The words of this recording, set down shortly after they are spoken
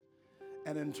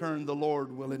And in turn, the Lord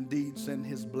will indeed send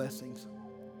his blessings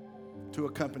to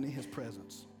accompany his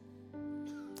presence.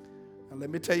 And let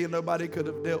me tell you, nobody could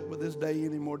have dealt with this day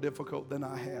any more difficult than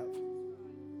I have.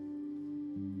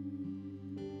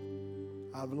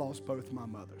 I've lost both my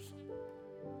mothers.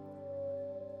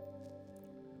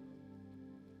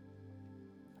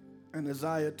 And as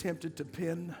I attempted to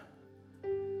pen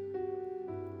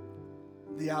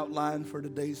the outline for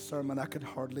today's sermon, I could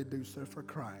hardly do so for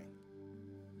crying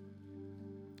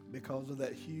because of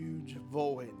that huge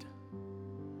void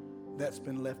that's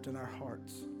been left in our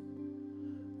hearts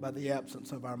by the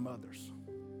absence of our mothers.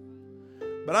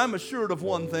 But I'm assured of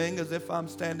one thing, as if I'm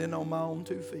standing on my own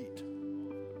 2 feet,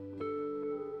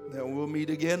 that we'll meet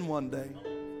again one day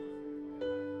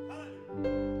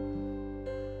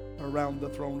around the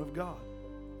throne of God.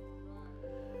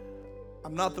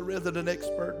 I'm not the resident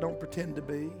expert, don't pretend to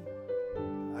be.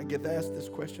 I get asked this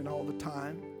question all the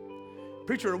time.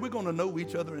 Preacher, are we going to know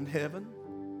each other in heaven?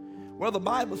 Well, the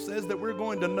Bible says that we're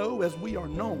going to know as we are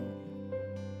known.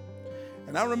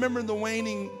 And I remember in the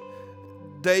waning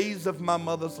days of my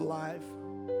mother's life,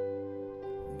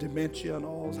 dementia and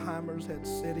Alzheimer's had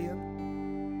set in.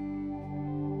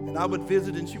 And I would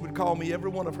visit and she would call me every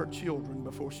one of her children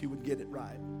before she would get it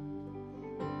right.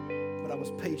 But I was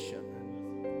patient.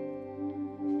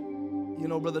 You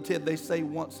know, Brother Ted, they say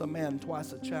once a man,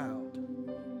 twice a child.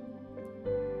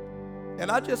 And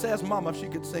I just asked Mama if she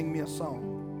could sing me a song.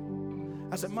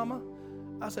 I said, Mama,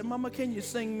 can you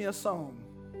sing me a song?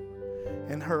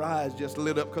 And her eyes just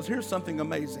lit up, because here's something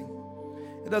amazing.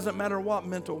 It doesn't matter what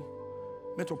mental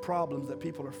problems that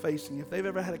people are facing. If they've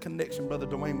ever had a connection, Brother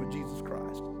Dwayne, with Jesus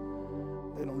Christ,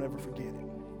 they don't ever forget it.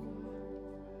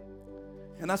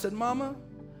 And I said, Mama,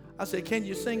 can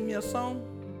you sing me a song?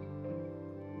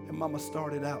 And Mama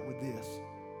started out with this.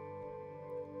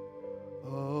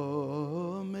 Amazing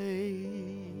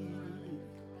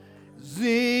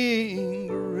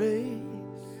grace,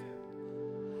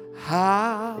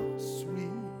 how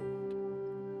sweet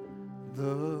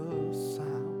the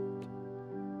sound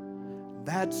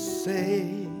that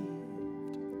saved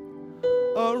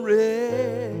a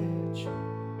wretch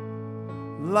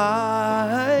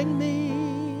like me.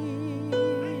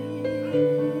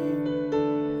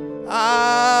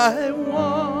 I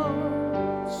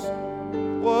once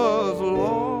was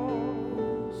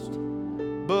lost,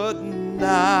 but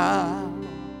now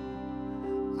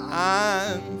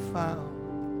I'm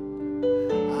found.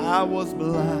 I was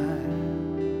blind,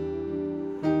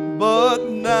 but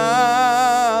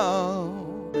now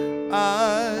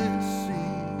I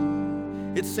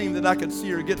see. It seemed that I could see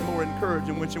her get more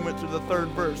encouraging when she went to the 3rd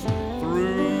verse.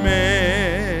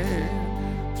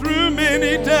 Through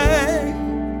many days,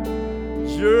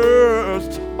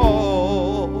 just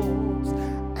toils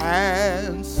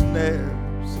and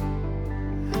snares,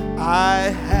 I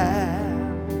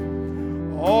have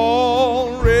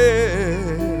already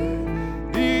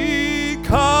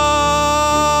come.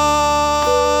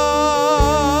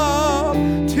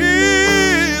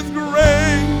 'Tis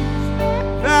grace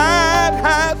that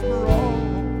has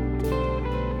brought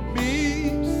me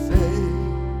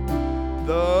safe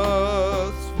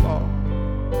thus far,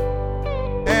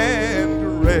 and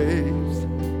grace,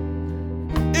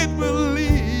 it will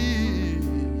lead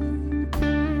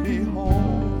me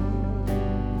home.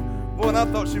 Boy, and I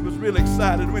thought she was really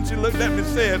excited when she looked at me and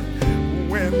said,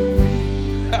 when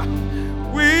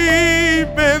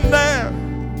we've been there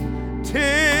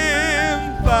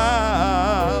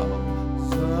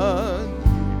 10,000 years,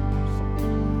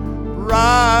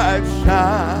 bright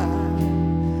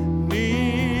shining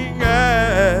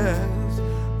as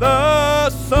the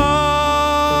sun,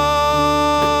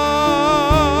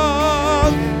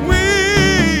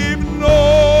 we've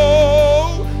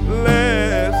no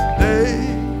less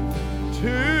day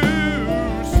to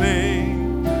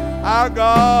sing our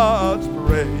God's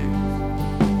praise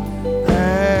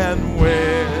than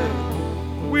when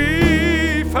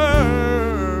we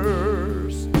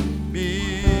first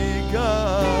begun.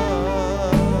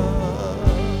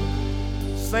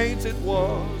 Saints, it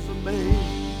was amazing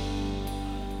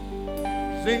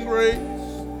grace.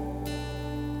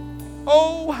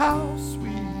 Oh, how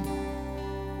sweet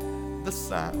the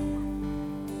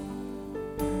sound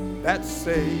that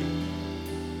saved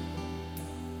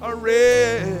a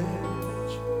wretch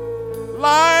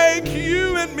like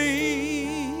you and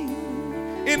me.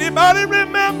 Anybody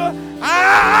remember?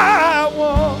 I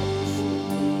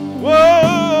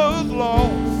was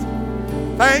lost,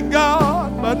 thank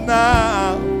God, but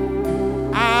now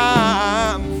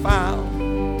I'm found.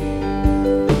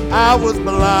 I was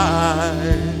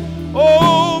blind,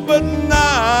 oh, but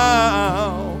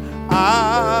now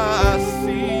I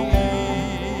see.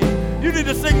 You need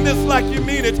to sing this like you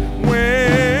mean it.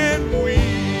 When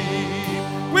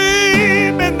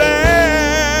we've been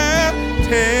there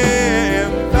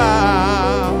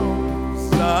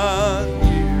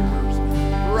 10,000 years,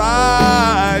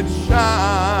 bright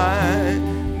shining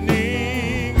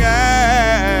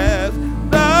as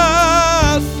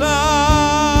the sun.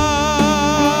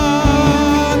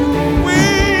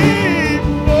 We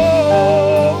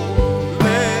both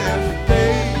less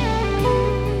days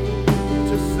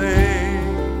to sing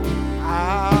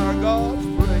our God's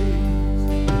praise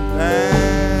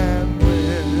than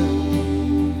when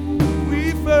we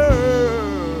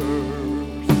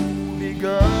first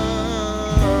begun.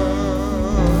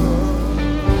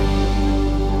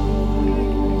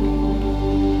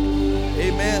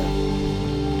 Amen.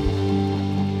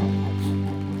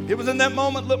 It was in that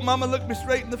moment, look, Mama looked me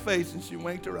straight in the face and she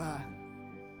winked her eye.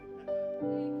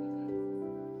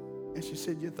 And she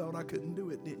said, "You thought I couldn't do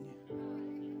it, didn't you?"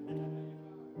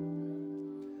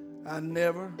 I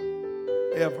never,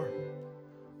 ever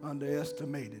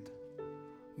underestimated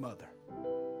mother.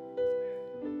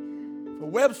 For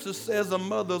Webster says a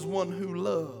mother's one who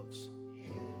loves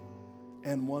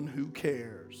and one who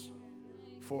cares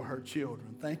for her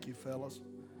children. Thank you, fellas.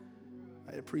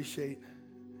 I appreciate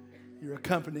you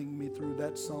accompanying me through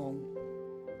that song.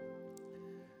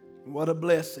 What a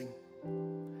blessing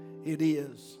it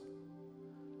is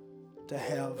to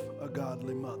have a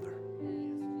godly mother.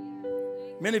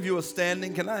 Many of you are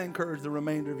standing. Can I encourage the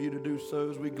remainder of you to do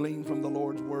so as we glean from the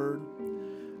Lord's word?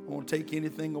 I won't take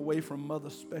anything away from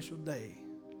Mother's special day.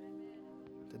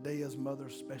 Today is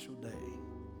Mother's special day.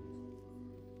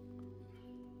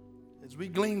 As we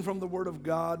glean from the word of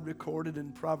God recorded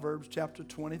in Proverbs chapter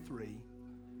 23,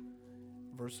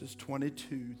 verses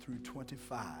 22 through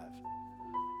 25.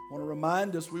 I want to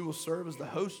remind us we will serve as the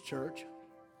host church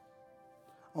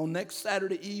on next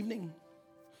Saturday evening,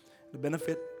 the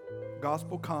benefit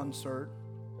gospel concert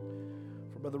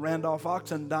for Brother Randolph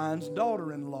Oxendine's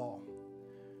daughter-in-law,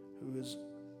 who is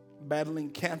battling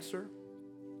cancer.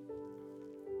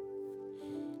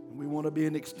 And we want to be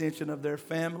an extension of their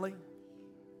family,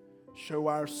 show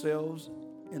ourselves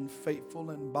in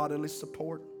faithful and bodily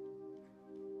support,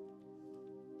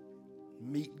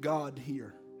 meet God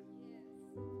here,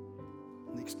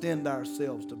 and extend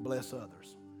ourselves to bless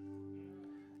others.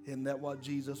 Isn't that what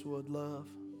Jesus would love?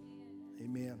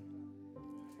 Amen.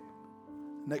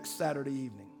 Next Saturday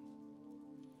evening,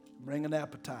 bring an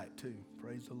appetite too.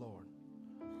 Praise the Lord.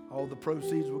 All the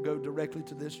proceeds will go directly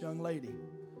to this young lady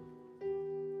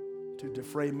to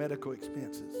defray medical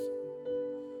expenses,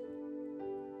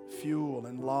 fuel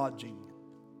and lodging.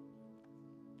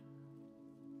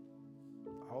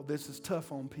 All this is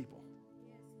tough on people.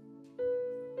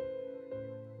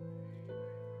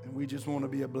 And we just want to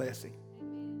be a blessing.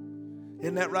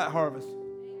 Isn't that right, Harvest?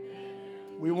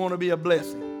 We want to be a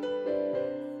blessing.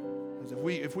 Because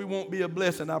if we won't be a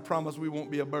blessing, I promise we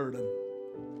won't be a burden.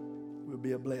 We'll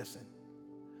be a blessing.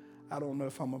 I don't know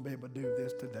if I'm going to be able to do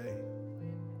this today.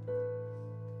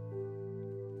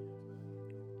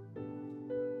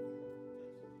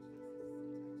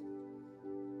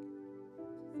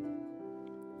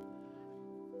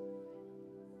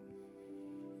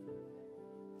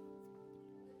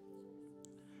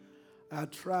 I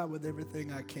try with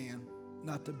everything I can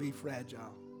not to be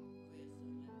fragile.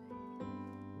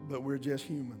 But we're just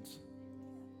humans.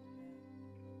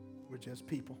 We're just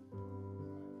people.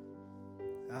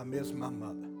 I miss my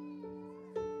mother.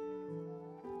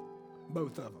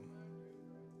 Both of them.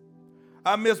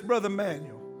 I miss Brother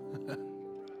Manuel.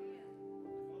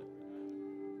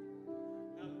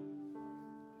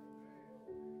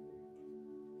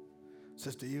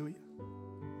 Sister Yulia.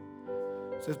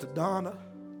 Sister Donna.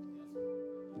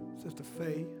 Sister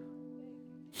Faye,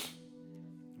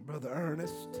 Brother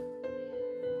Ernest,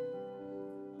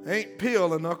 Aunt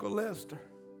Pill and Uncle Lester.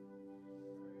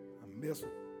 I miss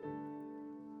them.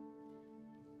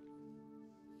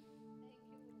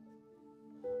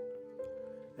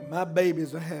 And my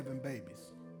babies are having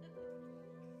babies.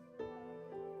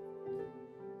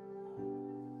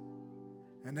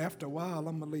 And after a while,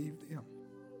 I'm going to leave them.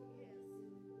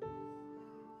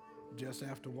 Just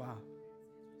after a while.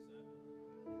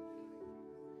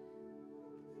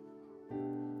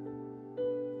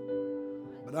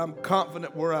 But I'm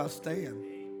confident where I stand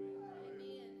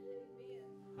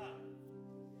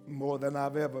more than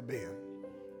I've ever been.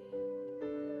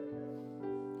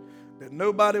 That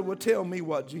nobody will tell me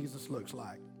what Jesus looks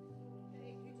like.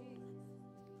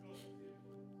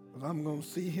 But I'm going to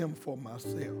see him for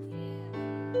myself.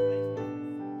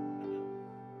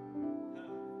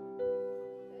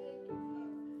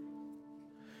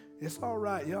 It's all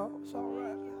right, y'all. It's all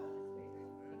right.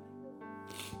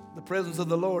 The presence of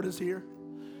the Lord is here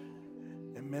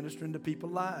and ministering to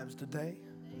people's lives today.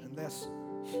 And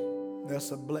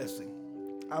that's a blessing.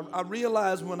 I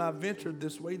realized when I ventured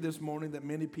this way this morning that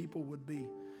many people would be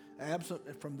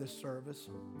absent from this service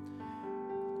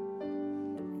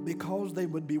because they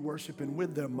would be worshiping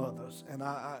with their mothers. And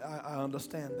I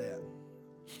understand that.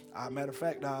 Matter of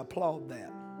fact, I applaud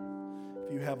that.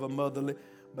 If you have a motherly,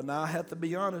 but now I have to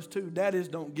be honest too, daddies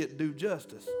don't get due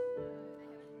justice.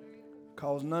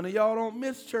 Because none of y'all don't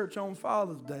miss church on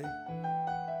Father's Day.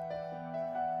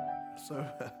 So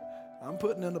I'm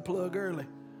putting in the plug early.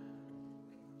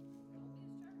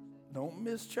 Don't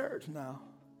miss church now.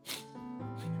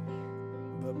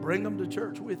 But bring them to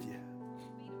church with you.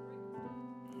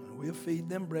 And we'll feed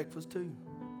them breakfast too.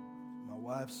 My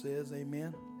wife says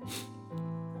amen.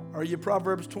 Are you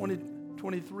Proverbs 20,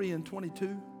 23 and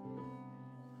 22?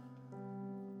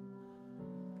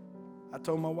 I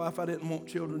told my wife I didn't want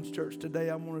children's church today.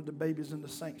 I wanted the babies in the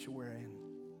sanctuary.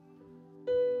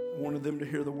 And I wanted them to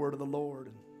hear the word of the Lord.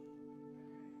 And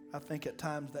I think at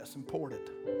times that's important.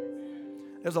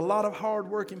 There's a lot of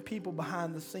hard-working people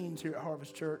behind the scenes here at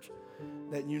Harvest Church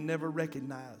that you never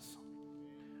recognize.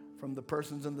 From the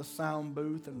persons in the sound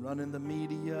booth and running the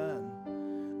media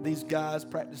and these guys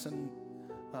practicing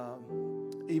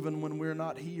even when we're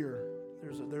not here.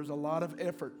 There's a lot of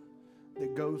effort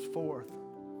that goes forth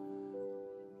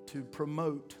to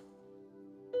promote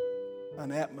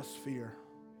an atmosphere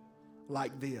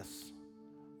like this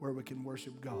where we can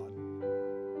worship God.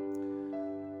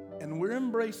 And we're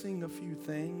embracing a few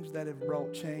things that have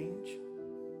brought change.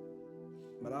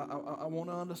 But I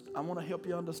want to help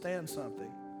you understand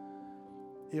something.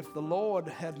 If the Lord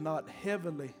had not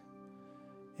heavily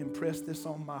impressed this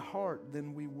on my heart,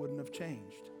 then we wouldn't have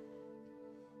changed.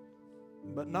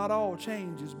 But not all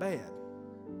change is bad.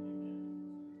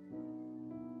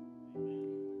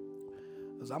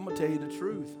 Because I'm going to tell you the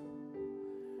truth.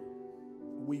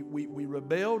 We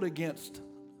rebelled against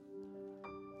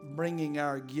bringing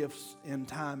our gifts in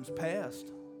times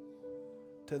past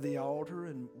to the altar,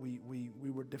 and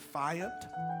we were defiant,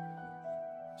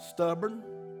 stubborn,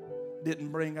 didn't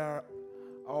bring our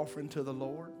offering to the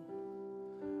Lord.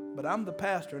 But I'm the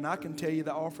pastor, and I can tell you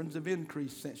the offerings have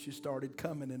increased since you started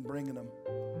coming and bringing them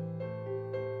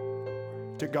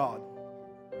to God.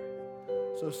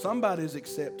 So somebody's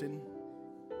accepting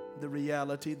the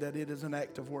reality that it is an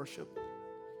act of worship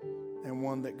and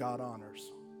one that God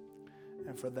honors.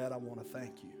 And for that, I want to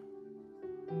thank you.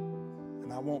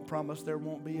 And I won't promise there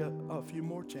won't be a few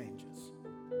more changes,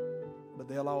 but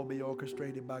they'll all be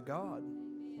orchestrated by God.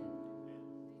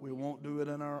 We won't do it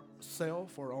in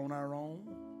ourselves or on our own,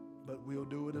 but we'll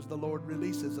do it as the Lord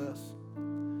releases us,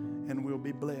 and we'll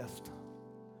be blessed.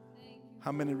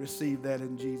 How many receive that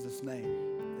in Jesus' name?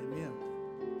 Amen.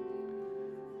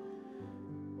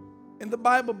 In the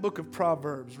Bible book of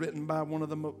Proverbs, written by one of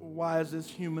the wisest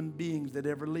human beings that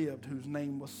ever lived, whose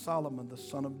name was Solomon, the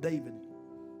son of David.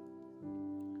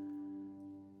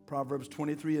 Proverbs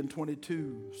 23 and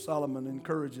 22, Solomon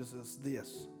encourages us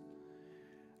this.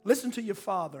 Listen to your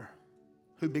father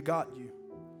who begot you.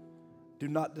 Do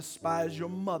not despise your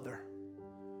mother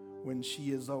when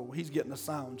she is old. He's getting a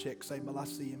sound check. Say, well, I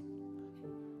see him.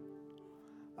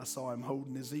 I saw him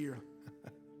holding his ear.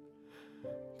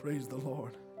 Praise the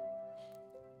Lord.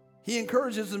 He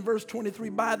encourages in verse 23,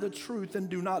 buy the truth and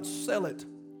do not sell it.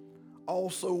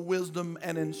 Also wisdom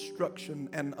and instruction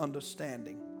and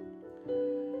understanding.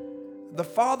 The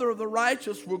father of the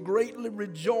righteous will greatly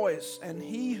rejoice, and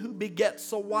he who begets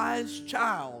a wise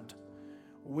child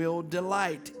will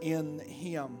delight in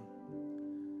him.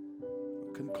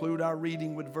 We'll conclude our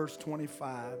reading with verse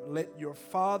 25. Let your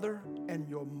father and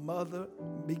your mother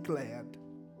be glad,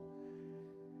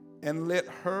 and let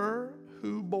her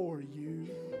who bore you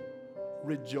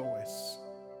rejoice.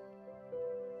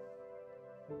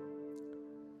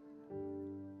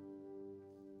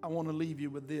 I want to leave you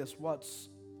with this.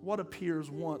 What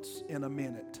appears once in a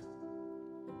minute,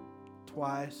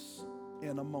 twice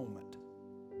in a moment,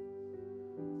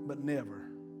 but never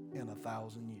in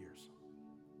 1,000 years.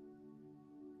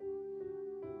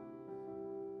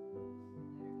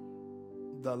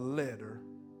 The letter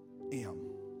M.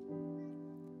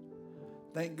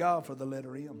 Thank God for the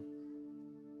letter M.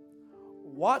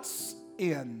 What's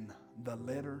in the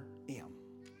letter M?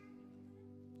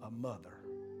 A mother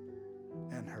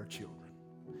and her children.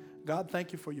 God,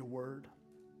 thank you for your word.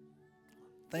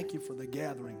 Thank you for the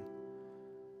gathering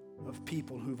of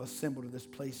people who've assembled in this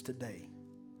place today.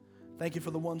 Thank you for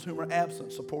the ones who are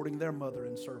absent, supporting their mother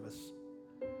in service.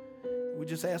 We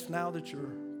just ask now that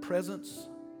your presence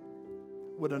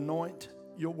would anoint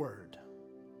your word,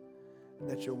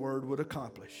 that your word would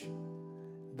accomplish,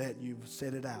 that you've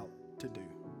set it out to do.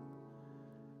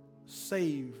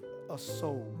 Save a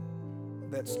soul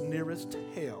that's nearest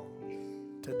hell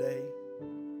today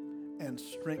and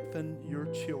strengthen your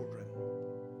children,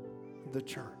 the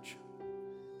church.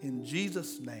 In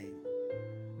Jesus' name,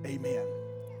 amen.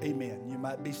 Amen. You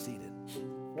might be seated.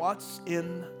 What's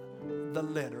in the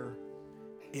letter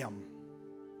M?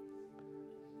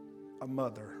 A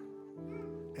mother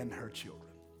and her children.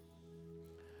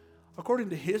 According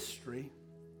to history,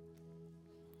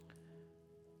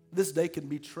 this day can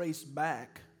be traced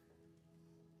back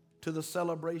to the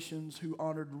celebrations who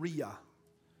honored Rhea,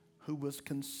 who was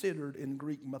considered in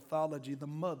Greek mythology the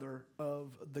mother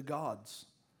of the gods.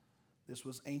 This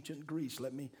was ancient Greece.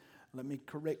 Let me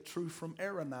correct truth from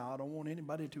error now. I don't want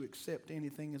anybody to accept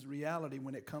anything as reality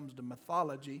when it comes to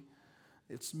mythology.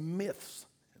 It's myths.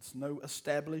 It's no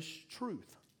established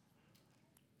truth.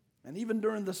 And even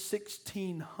during the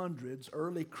 1600s,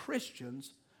 early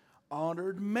Christians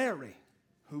honored Mary,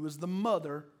 who was the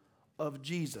mother of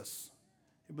Jesus.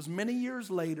 It was many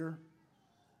years later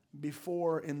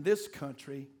before in this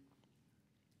country,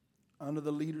 under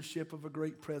the leadership of a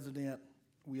great president,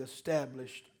 we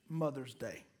established Mother's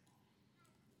Day.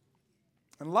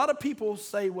 And a lot of people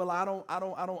say, well, I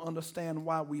don't understand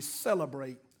why we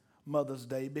celebrate Mother's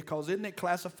Day, because isn't it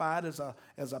classified as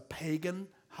a pagan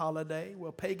holiday?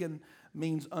 Well, pagan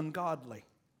means ungodly.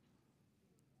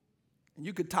 And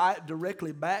you could tie it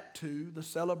directly back to the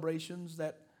celebrations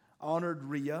that honored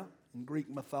Rhea in Greek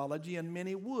mythology, and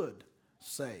many would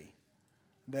say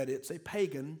that it's a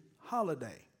pagan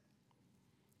holiday.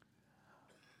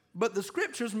 But the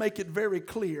scriptures make it very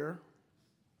clear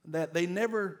that they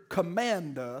never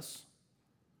command us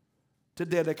to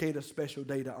dedicate a special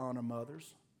day to honor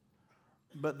mothers,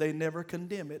 but they never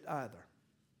condemn it either.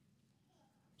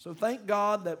 So thank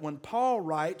God that when Paul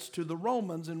writes to the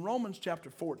Romans in Romans chapter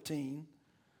 14,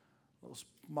 a little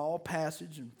small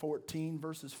passage in 14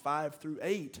 verses 5 through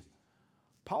 8,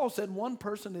 Paul said one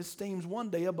person esteems one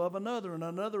day above another, and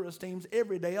another esteems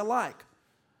every day alike.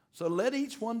 So let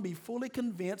each one be fully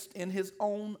convinced in his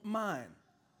own mind.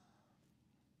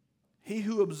 He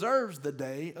who observes the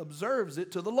day observes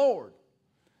it to the Lord.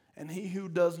 And he who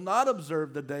does not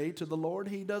observe the day to the Lord,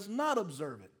 he does not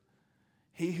observe it.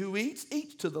 He who eats,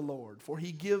 eats to the Lord, for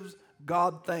he gives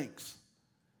God thanks.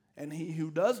 And he who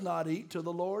does not eat to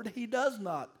the Lord, he does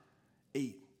not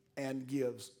eat and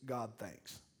gives God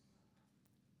thanks.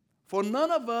 For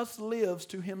none of us lives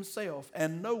to himself,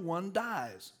 and no one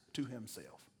dies to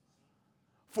himself.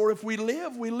 For if we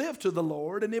live to the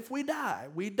Lord, and if we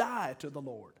die to the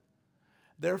Lord.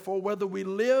 Therefore, whether we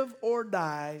live or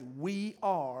die, we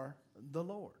are the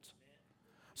Lord's.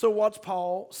 So what's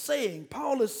Paul saying?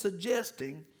 Paul is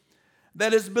suggesting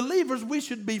that as believers, we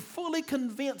should be fully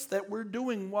convinced that we're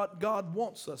doing what God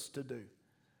wants us to do.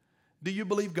 Do you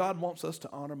believe God wants us to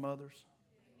honor mothers?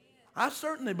 I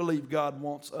certainly believe God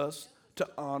wants us to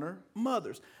honor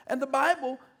mothers. And the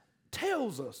Bible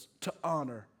tells us to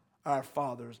honor our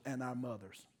fathers and our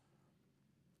mothers.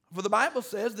 For the Bible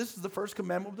says this is the first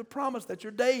commandment with the promise that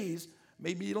your days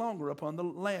may be longer upon the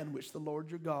land which the Lord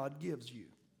your God gives you.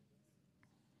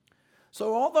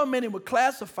 So although many would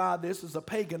classify this as a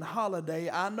pagan holiday,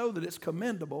 I know that it's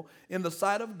commendable in the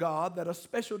sight of God that a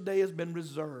special day has been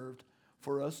reserved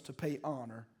for us to pay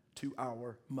honor to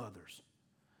our mothers.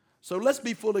 So let's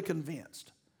be fully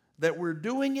convinced that we're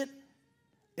doing it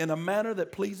in a manner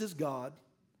that pleases God,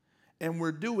 and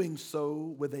we're doing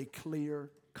so with a clear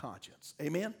conscience.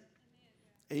 Amen?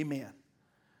 Amen.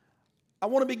 I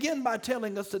want to begin by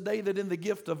telling us today that in the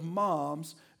gift of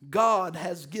moms, God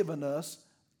has given us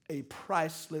a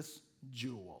priceless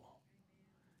jewel.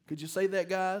 Could you say that,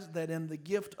 guys? That in the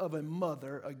gift of a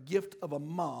mother, a gift of a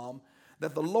mom,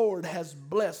 that the Lord has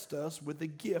blessed us with the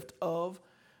gift of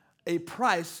a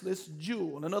priceless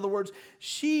jewel. In other words,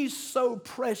 she's so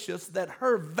precious that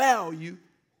her value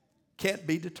can't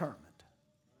be determined.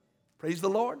 Praise the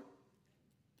Lord.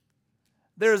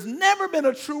 There's never been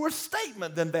a truer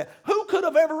statement than that. Who could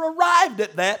have ever arrived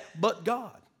at that but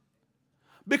God?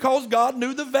 Because God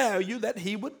knew the value that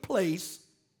he would place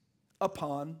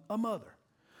upon a mother.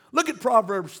 Look at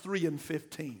Proverbs 3 and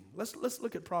 15. Let's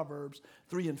look at Proverbs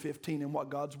 3 and 15 and what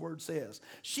God's word says.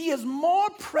 She is more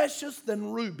precious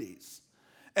than rubies,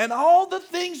 and all the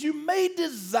things you may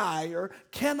desire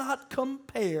cannot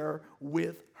compare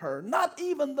with her. Not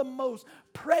even the most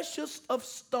precious of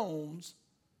stones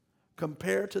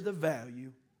compare to the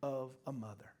value of a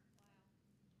mother.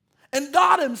 And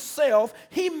God himself,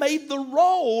 he made the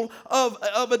role of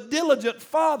a diligent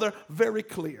father very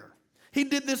clear. He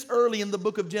did this early in the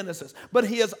book of Genesis. But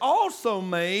he has also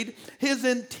made his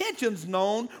intentions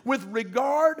known with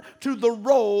regard to the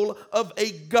role of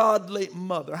a godly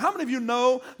mother. How many of you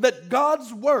know that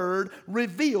God's word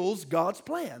reveals God's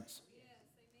plans?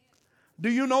 Do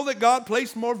you know that God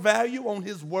placed more value on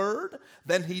his word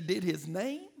than he did his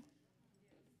name?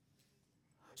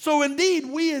 So indeed,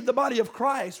 we in the body of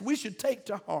Christ, we should take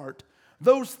to heart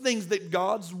those things that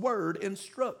God's word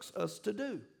instructs us to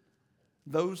do.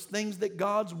 Those things that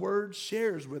God's word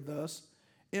shares with us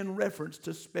in reference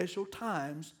to special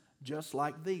times just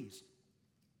like these.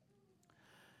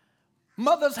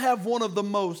 Mothers have one of the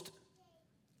most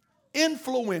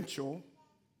influential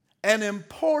and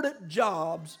important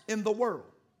jobs in the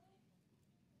world.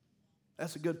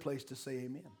 That's a good place to say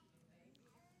amen.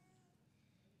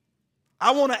 I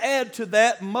want to add to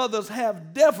that, mothers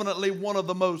have definitely one of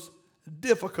the most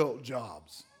difficult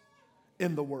jobs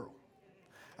in the world.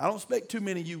 I don't expect too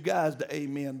many of you guys to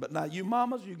amen, but now you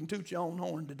mamas, you can toot your own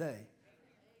horn today.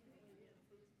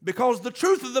 Because the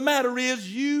truth of the matter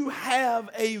is you have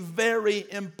a very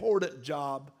important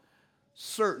job,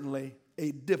 certainly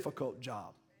a difficult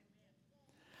job.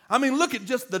 I mean, look at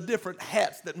just the different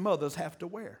hats that mothers have to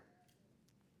wear.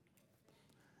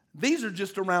 These are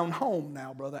just around home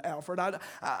now, Brother Alfred. I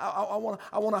want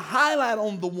to highlight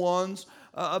on the ones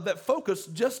that focus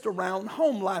just around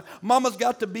home life. Mama's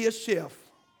got to be a chef.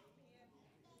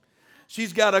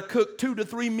 She's got to cook 2 to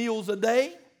 3 meals a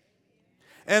day.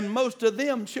 And most of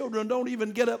them children don't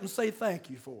even get up and say thank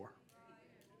you for.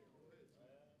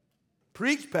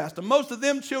 Preach, Pastor. Most of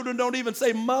them children don't even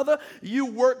say, Mother, you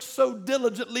worked so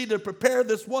diligently to prepare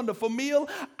this wonderful meal.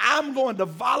 I'm going to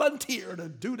volunteer to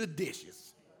do the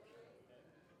dishes.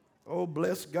 Oh,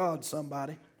 bless God,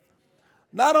 somebody.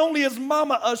 Not only is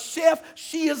Mama a chef,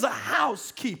 she is a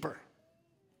housekeeper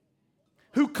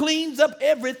who cleans up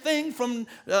everything from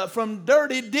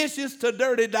dirty dishes to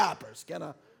dirty diapers. Can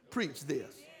I preach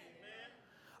this?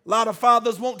 A lot of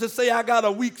fathers want to say, I got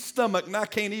a weak stomach and I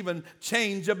can't even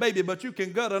change a baby, but you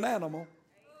can gut an animal.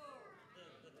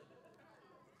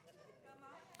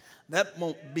 That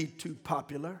won't be too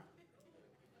popular.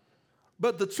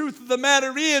 But the truth of the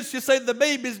matter is, you say the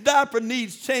baby's diaper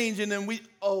needs changing, and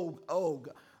oh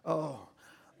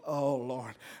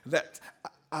Lord,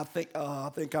 I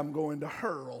think I'm going to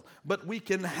hurl. But we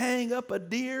can hang up a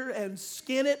deer and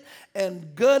skin it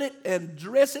and gut it and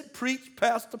dress it. Preach,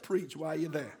 Pastor, preach while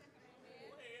you're there.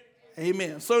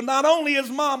 Amen. So not only is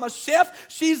Mom a chef,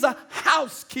 she's a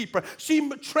housekeeper. She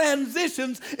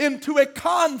transitions into a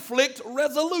conflict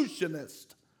resolutionist.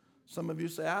 Some of you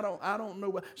say, I don't know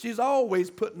what. She's always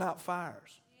putting out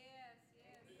fires.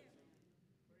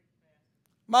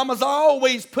 Mama's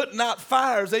always putting out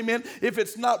fires, amen. If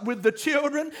it's not with the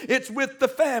children, it's with the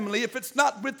family. If it's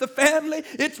not with the family,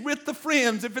 it's with the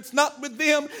friends. If it's not with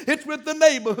them, it's with the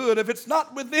neighborhood. If it's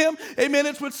not with them, amen,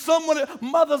 it's with someone.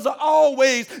 Mothers are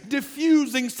always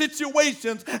diffusing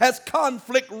situations as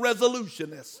conflict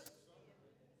resolutionists.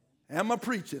 Am I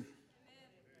preaching?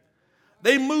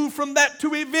 They move from that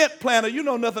to event planner. You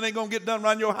know nothing ain't going to get done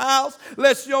around your house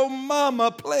unless your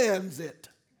mama plans it.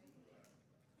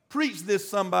 Preach this,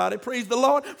 somebody. Praise the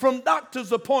Lord. From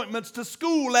doctor's appointments to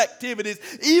school activities,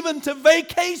 even to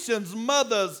vacations,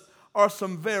 mothers are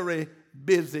some very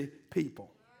busy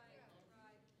people.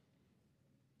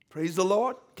 Praise the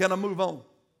Lord. Can I move on?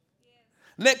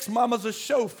 Next, mama's a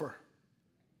chauffeur.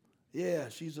 Yeah,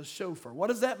 she's a chauffeur. What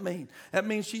does that mean? That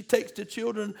means she takes the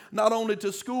children not only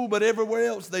to school, but everywhere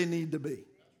else they need to be.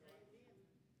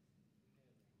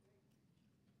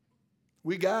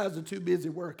 We guys are too busy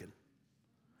working.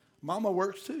 Mama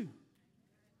works too.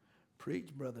 Preach,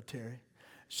 Brother Terry.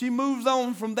 She moves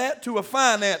on from that to a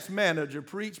finance manager.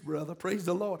 Preach, brother. Praise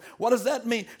the Lord. What does that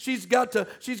mean? She's got to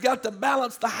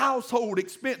balance the household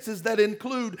expenses that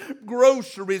include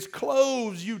groceries,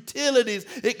 clothes, utilities,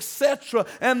 etc.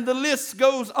 And the list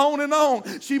goes on and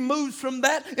on. She moves from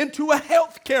that into a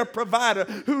health care provider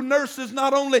who nurses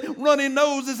not only runny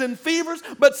noses and fevers,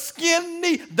 but skin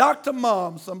knee. Dr.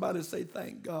 Mom. Somebody say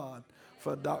thank God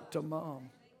for Dr. Mom.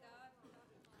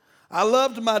 I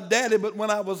loved my daddy, but when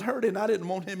I was hurting, I didn't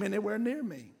want him anywhere near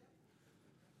me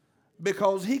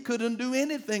because he couldn't do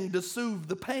anything to soothe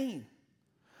the pain.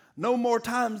 No more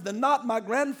times than not, my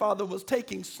grandfather was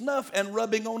taking snuff and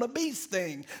rubbing on a bee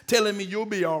sting, telling me, you'll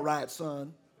be all right,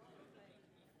 son.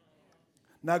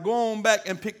 Now go on back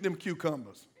and pick them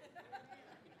cucumbers.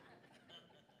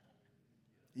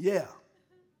 Yeah.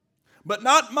 But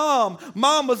not Mom.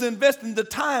 Mom was investing the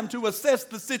time to assess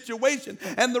the situation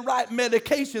and the right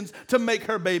medications to make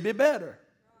her baby better.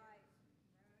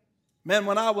 Man,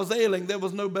 when I was ailing, there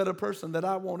was no better person that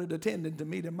I wanted attending to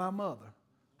me than my mother.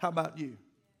 How about you?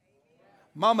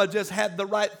 Mama just had the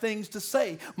right things to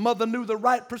say. Mother knew the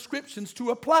right prescriptions to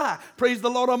apply. Praise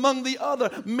the Lord. Among the other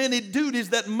many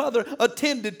duties that mother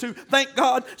attended to, thank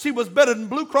God she was better than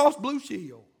Blue Cross Blue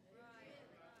Shield.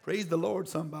 Praise the Lord,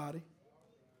 somebody.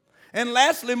 And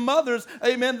lastly, mothers,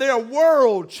 amen, they're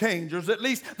world changers. At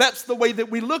least that's the way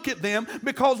that we look at them,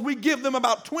 because we give them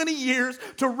about 20 years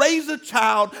to raise a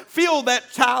child, fill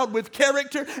that child with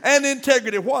character and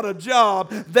integrity. What a job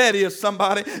that is,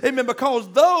 somebody. Amen.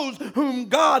 Because those whom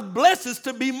God blesses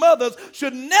to be mothers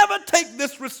should never take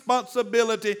this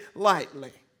responsibility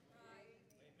lightly.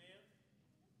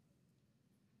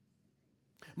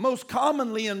 Most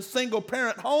commonly in single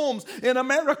parent homes in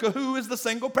America, who is the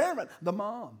single parent? The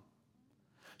mom.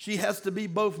 She has to be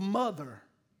both mother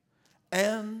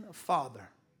and father.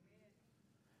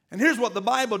 And here's what the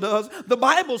Bible does. The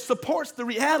Bible supports the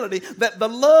reality that the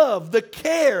love, the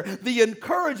care, the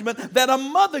encouragement that a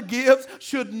mother gives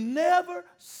should never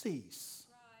cease.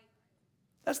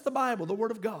 That's the Bible, the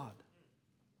Word of God.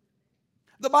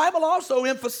 The Bible also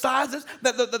emphasizes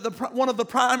that one of the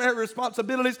primary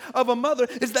responsibilities of a mother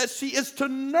is that she is to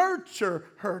nurture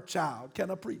her child.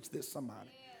 Can I preach this, somebody?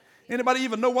 Anybody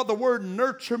even know what the word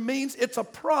nurture means? It's a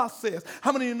process.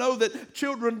 How many of you know that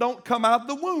children don't come out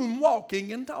the womb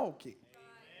walking and talking?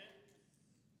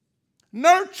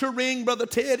 Nurturing, Brother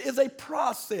Ted, is a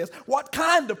process. What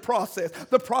kind of process?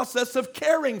 The process of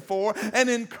caring for and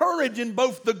encouraging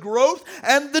both the growth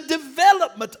and the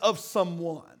development of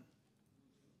someone.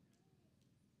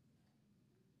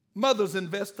 Mothers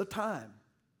invest the time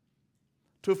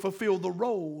to fulfill the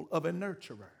role of a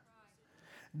nurturer.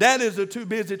 Daddies are too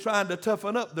busy trying to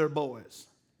toughen up their boys.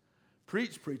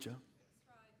 Preach, preacher.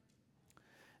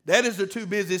 Daddies are too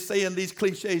busy saying these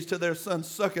cliches to their sons,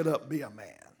 suck it up, be a man.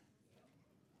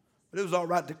 But it was all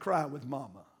right to cry with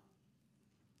mama.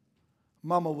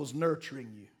 Mama was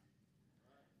nurturing you.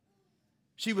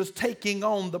 She was taking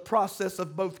on the process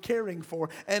of both caring for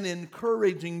and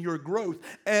encouraging your growth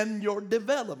and your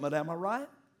development. Am I right?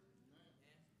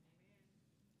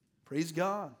 Praise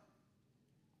God.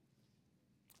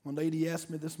 One lady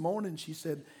asked me this morning, she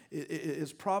said,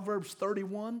 is Proverbs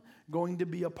 31 going to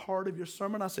be a part of your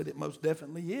sermon? I said, it most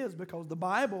definitely is, because the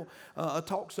Bible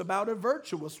talks about a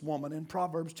virtuous woman in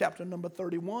Proverbs chapter number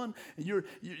 31.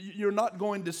 You're not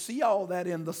going to see all that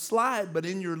in the slide, but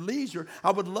in your leisure,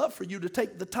 I would love for you to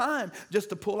take the time just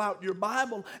to pull out your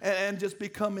Bible and just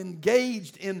become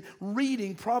engaged in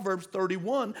reading Proverbs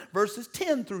 31, verses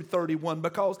 10 through 31,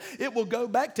 because it will go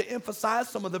back to emphasize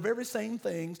some of the very same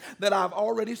things that I've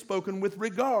already spoken with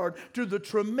regard to the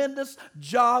tremendous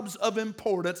jobs of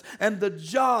importance and the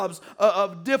jobs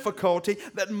of difficulty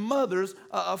that mothers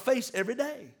face every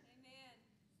day. Amen.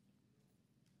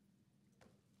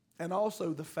 And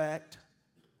also the fact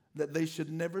that they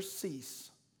should never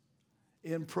cease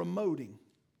in promoting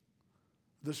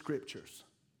the Scriptures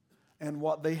and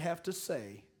what they have to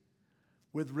say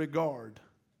with regard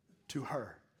to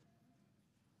her.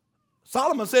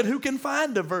 Solomon said, who can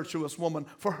find a virtuous woman?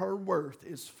 For her worth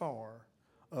is far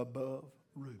above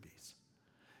rubies.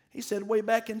 He said way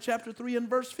back in chapter 3 and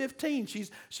verse 15,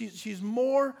 she's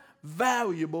more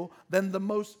valuable than the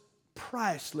most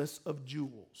priceless of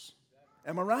jewels.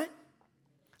 Am I right?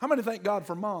 How many thank God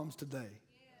for moms today?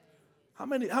 How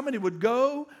many would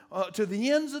go to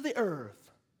the ends of the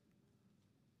earth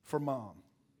for mom?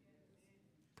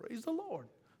 Praise the Lord.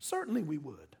 Certainly we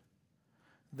would.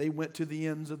 They went to the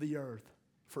ends of the earth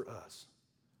for us.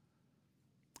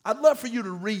 I'd love for you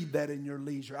to read that in your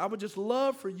leisure. I would just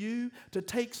love for you to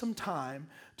take some time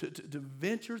to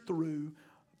venture through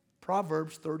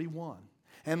Proverbs 31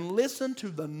 and listen to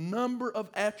the number of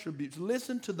attributes,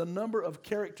 listen to the number of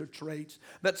character traits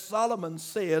that Solomon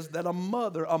says that a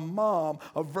mother, a mom,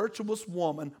 a virtuous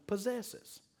woman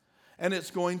possesses. And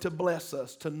it's going to bless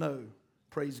us to know,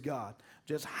 praise God,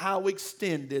 just how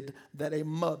extended that a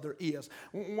mother is.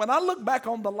 When I look back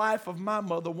on the life of my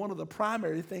mother, one of the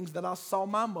primary things that I saw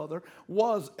my mother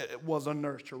was a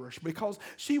nurturer, because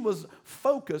she was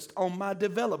focused on my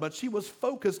development. She was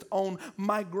focused on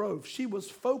my growth. She was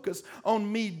focused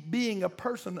on me being a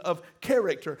person of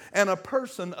character and a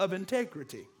person of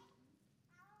integrity.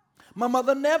 My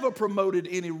mother never promoted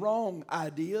any wrong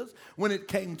ideas when it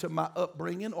came to my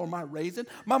upbringing or my raising.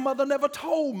 My mother never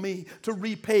told me to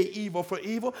repay evil for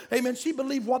evil. Amen. She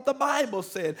believed what the Bible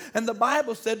said. And the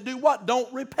Bible said, do what?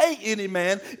 Don't repay any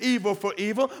man evil for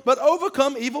evil, but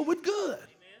overcome evil with good.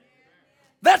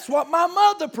 That's what my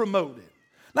mother promoted.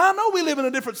 Now, I know we live in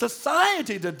a different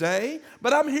society today,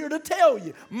 but I'm here to tell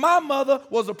you, my mother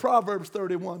was a Proverbs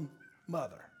 31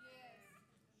 mother.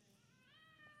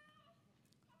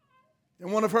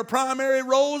 And one of her primary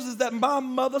roles is that my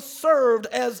mother served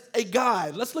as a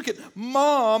guide. Let's look at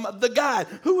mom, the guide.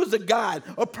 Who is a guide?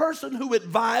 A person who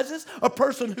advises, a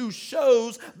person who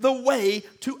shows the way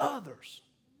to others.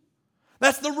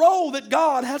 That's the role that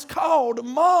God has called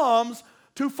moms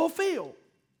to fulfill.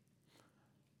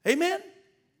 Amen?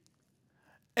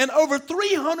 And over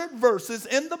 300 verses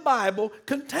in the Bible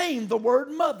contain the word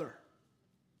mother.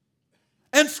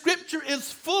 And Scripture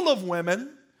is full of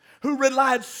women who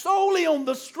relied solely on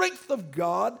the strength of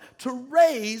God to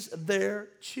raise their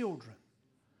children.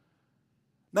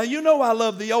 Now, you know I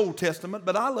love the Old Testament,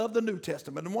 but I love the New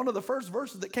Testament. And one of the first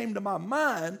verses that came to my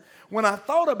mind when I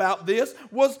thought about this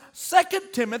was 2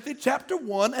 Timothy chapter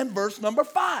 1 and verse number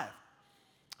 5.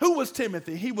 Who was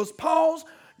Timothy? He was Paul's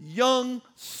young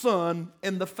son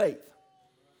in the faith.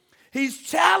 He's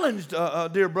challenged,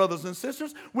 dear brothers and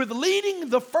sisters, with leading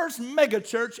the first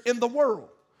megachurch in the world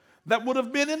that would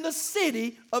have been in the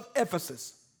city of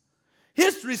Ephesus.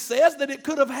 History says that it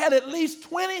could have had at least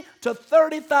 20 to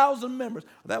 30,000 members.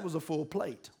 That was a full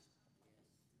plate.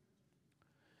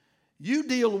 You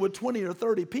deal with 20 or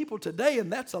 30 people today,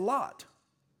 and that's a lot.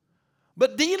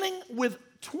 But dealing with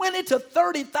 20 to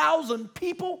 30,000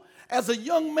 people as a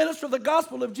young minister of the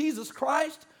gospel of Jesus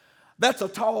Christ, that's a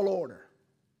tall order.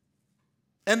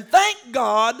 And thank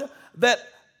God that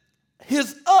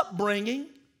his upbringing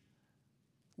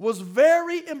was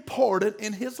very important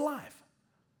in his life.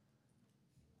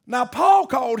 Now, Paul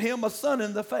called him a son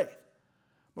in the faith.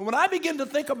 But when I begin to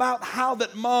think about how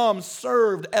that mom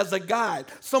served as a guide,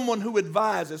 someone who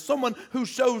advises, someone who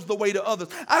shows the way to others,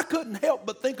 I couldn't help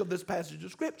but think of this passage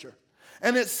of Scripture.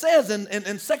 And it says in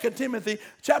 2 Timothy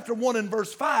chapter 1 and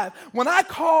verse 5, when I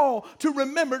call to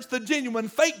remembrance the genuine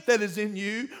faith that is in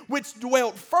you, which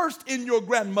dwelt first in your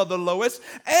grandmother Lois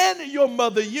and your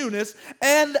mother Eunice,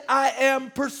 and I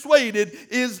am persuaded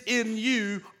is in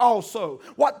you also.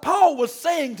 What Paul was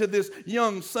saying to this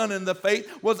young son in the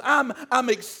faith was, I'm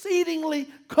exceedingly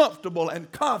comfortable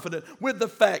and confident with the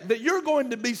fact that you're going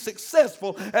to be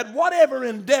successful at whatever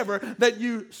endeavor that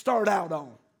you start out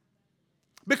on.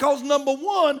 Because number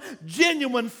one,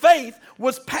 genuine faith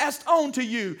was passed on to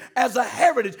you as a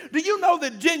heritage. Do you know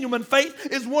that genuine faith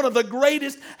is one of the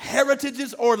greatest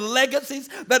heritages or legacies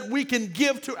that we can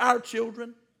give to our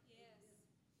children?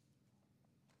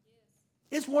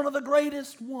 It's one of the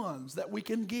greatest ones that we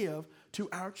can give to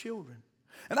our children.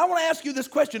 And I want to ask you this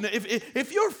question.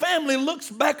 If your family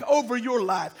looks back over your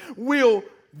life, will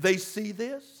they see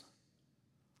this?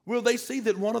 Will they see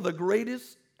that one of the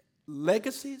greatest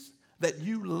legacies that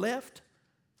you left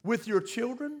with your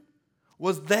children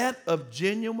was that of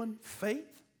genuine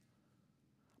faith?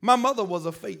 My mother was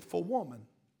a faithful woman.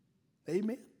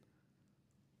 Amen.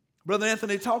 Brother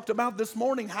Anthony talked about this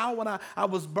morning how when I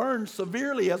was burned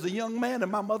severely as a young man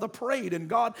and my mother prayed and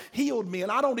God healed me,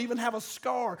 and I don't even have a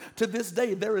scar to this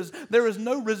day. There is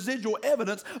no residual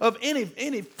evidence of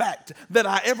any fact that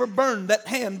I ever burned that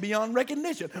hand beyond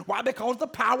recognition. Why? Because the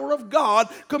power of God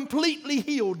completely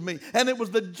healed me. And it was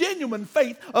the genuine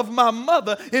faith of my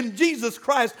mother in Jesus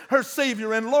Christ, her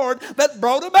Savior and Lord, that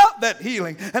brought about that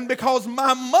healing. And because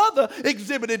my mother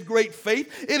exhibited great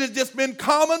faith, it has just been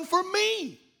common for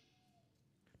me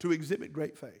to exhibit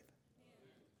great faith.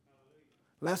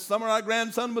 Last summer, our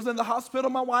grandson was in the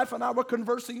hospital. My wife and I were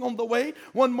conversing on the way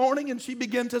one morning, and she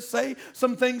began to say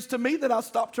some things to me that I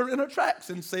stopped her in her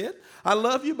tracks and said, I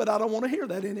love you, but I don't want to hear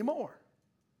that anymore.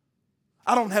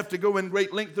 I don't have to go in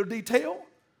great length or detail,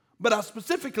 but I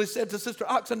specifically said to Sister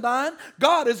Oxendine,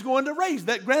 God is going to raise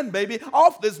that grandbaby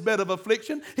off this bed of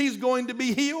affliction. He's going to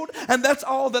be healed, and that's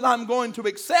all that I'm going to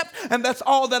accept, and that's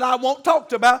all that I want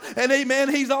talked about. And amen,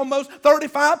 he's almost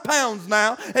 35 pounds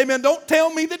now. Amen, don't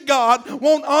tell me that God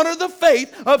won't honor the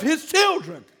faith of his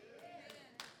children.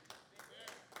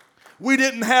 We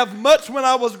didn't have much when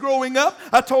I was growing up.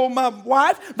 I told my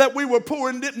wife that we were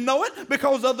poor and didn't know it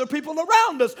because other people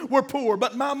around us were poor.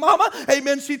 But my mama,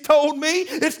 amen, she told me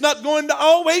it's not going to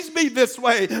always be this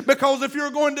way, because if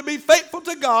you're going to be faithful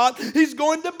to God, he's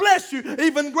going to bless you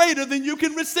even greater than you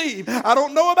can receive. I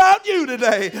don't know about you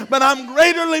today, but I'm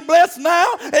greatly blessed now.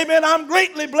 Amen, I'm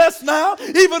greatly blessed now,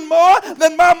 even more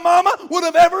than my mama would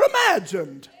have ever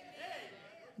imagined.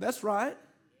 That's right.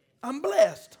 I'm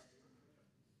blessed.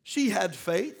 She had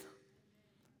faith.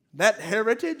 That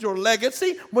heritage or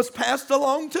legacy was passed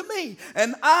along to me,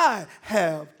 and I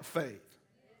have faith.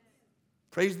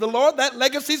 Praise the Lord. That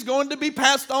legacy is going to be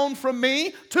passed on from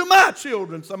me to my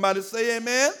children. Somebody say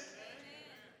amen.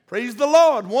 Praise the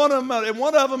Lord. One of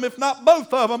them, if not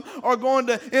both of them, are going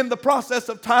to, in the process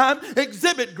of time,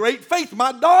 exhibit great faith.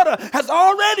 My daughter has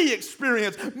already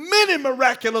experienced many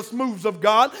miraculous moves of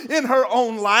God in her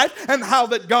own life and how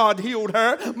that God healed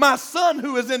her. My son,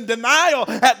 who is in denial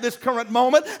at this current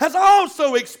moment, has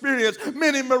also experienced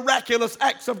many miraculous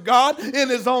acts of God in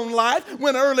his own life.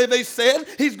 When early they said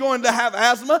he's going to have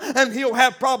asthma and he'll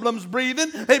have problems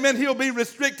breathing. Amen. He'll be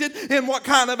restricted in what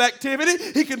kind of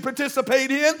activity he can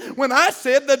participate in. When I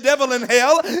said the devil in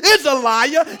hell is a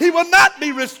liar, he will not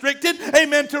be restricted,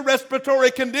 amen, to respiratory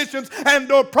conditions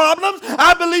and or problems.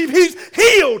 I believe he's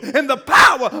healed in the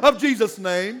power of Jesus'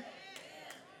 name.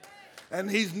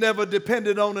 And he's never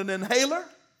depended on an inhaler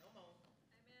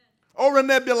or a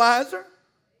nebulizer.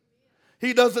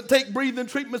 He doesn't take breathing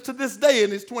treatments to this day,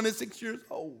 and he's 26 years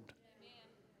old.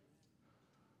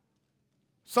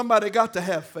 Somebody got to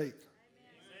have faith.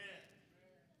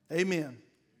 Amen.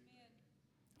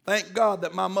 Thank God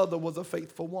that my mother was a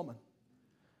faithful woman.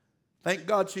 Thank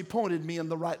God she pointed me in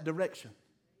the right direction.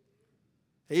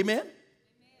 Amen?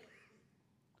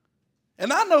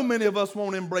 And I know many of us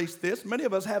won't embrace this. Many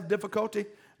of us have difficulty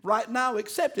right now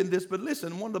accepting this. But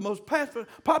listen, one of the most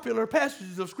popular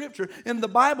passages of Scripture in the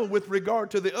Bible with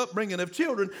regard to the upbringing of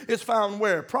children is found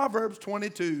where? Proverbs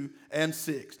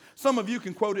 22:6. Some of you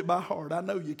can quote it by heart. I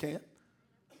know you can.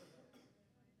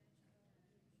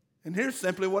 And here's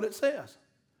simply what it says.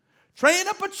 Train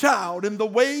up a child in the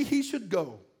way he should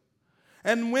go,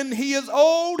 and when he is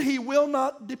old, he will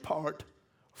not depart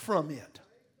from it.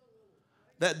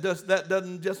 That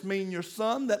doesn't just mean your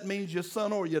son, that means your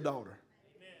son or your daughter.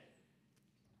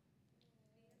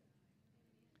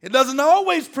 It doesn't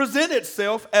always present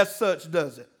itself as such,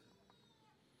 does it?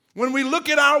 When we look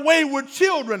at our wayward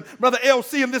children, Brother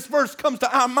L.C., and this verse comes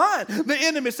to our mind, the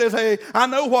enemy says, hey, I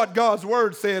know what God's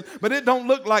word said, but it don't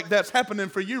look like that's happening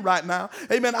for you right now.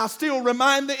 Amen. I still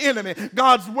remind the enemy,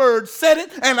 God's word said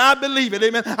it, and I believe it.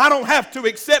 Amen. I don't have to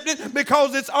accept it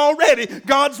because it's already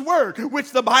God's word,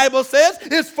 which the Bible says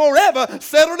is forever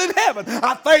settled in heaven.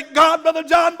 I thank God, Brother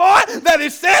John Boy, that he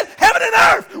said heaven and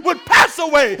earth would pass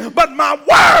away, but my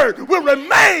word will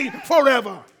remain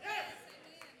forever.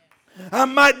 I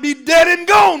might be dead and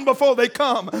gone before they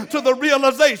come to the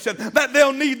realization that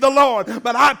they'll need the Lord.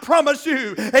 But I promise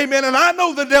you, amen, and I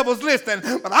know the devil's listening,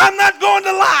 but I'm not going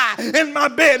to lie in my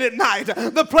bed at night.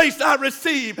 The place I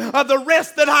receive the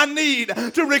rest that I need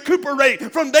to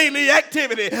recuperate from daily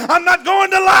activity. I'm not going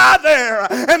to lie there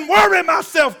and worry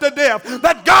myself to death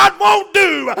that God won't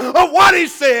do what he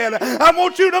said. I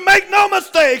want you to make no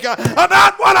mistake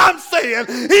about what I'm saying.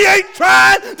 He ain't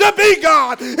trying to be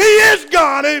God. He is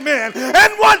God, amen.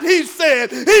 And what he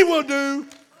said, he will do.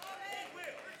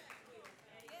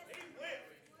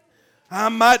 I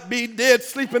might be dead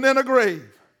sleeping in a grave,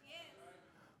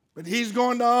 but he's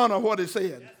going to honor what he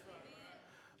said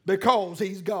because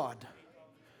he's God.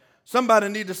 Somebody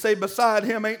need to say, beside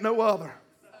him ain't no other.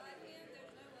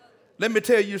 Let me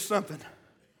tell you something.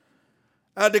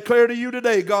 I declare to you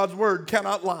today, God's word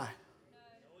cannot lie.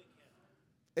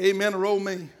 Amen or oh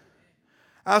me.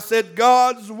 I said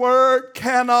God's word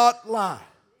cannot lie,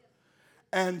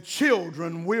 and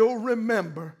children will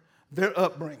remember their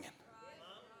upbringing.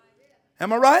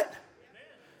 Am I right?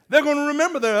 They're going to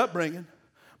remember their upbringing.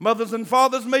 Mothers and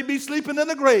fathers may be sleeping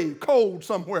in a grave, cold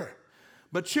somewhere,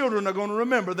 but children are going to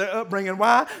remember their upbringing.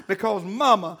 Why? Because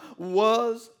mama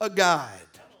was a guide.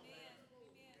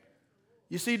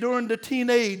 You see, during the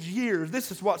teenage years,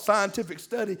 this is what scientific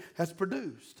study has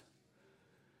produced.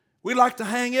 We like to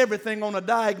hang everything on a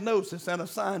diagnosis and a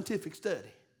scientific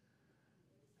study.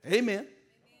 Amen.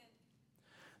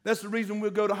 That's the reason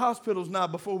we'll go to hospitals now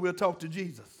before we'll talk to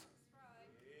Jesus.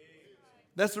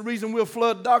 That's the reason we'll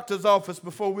flood doctor's office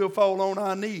before we'll fall on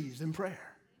our knees in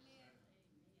prayer.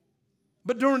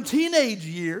 But during teenage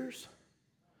years,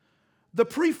 the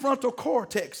prefrontal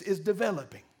cortex is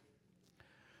developing.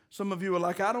 Some of you are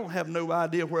like, I don't have no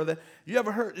idea where that. You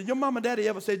ever heard, your mom and daddy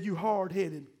ever said you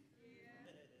hard-headed?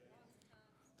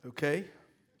 Okay.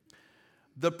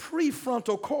 The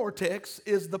prefrontal cortex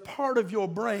is the part of your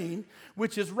brain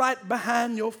which is right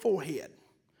behind your forehead,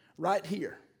 right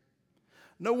here.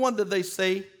 No wonder they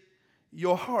say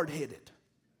you're hard-headed,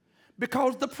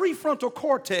 because the prefrontal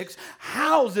cortex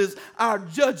houses our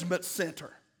judgment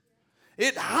center.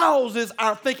 It houses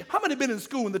our thinking. How many been in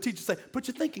school and the teacher say, put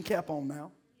your thinking cap on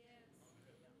now?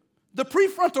 The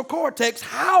prefrontal cortex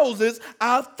houses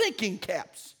our thinking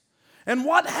caps. And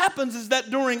what happens is that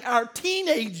during our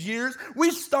teenage years, we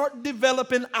start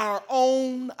developing our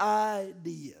own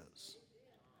ideas.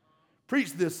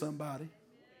 Preach this, somebody.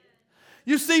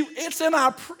 You see, it's in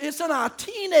our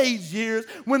teenage years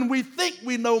when we think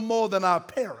we know more than our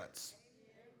parents.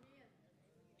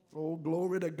 Oh,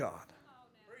 glory to God.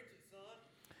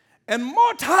 And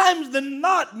more times than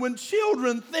not, when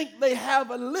children think they have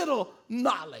a little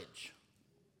knowledge,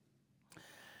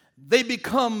 they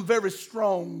become very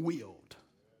strong-willed.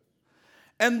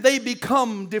 And they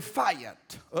become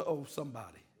defiant. Uh-oh,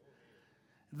 somebody.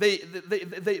 They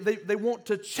want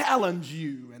to challenge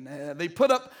you, and they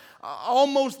put up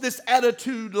almost this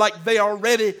attitude like they are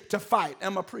ready to fight.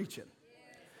 Am I preaching?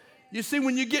 You see,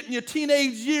 when you get in your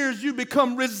teenage years, you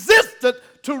become resistant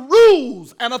to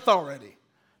rules and authority.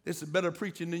 This is better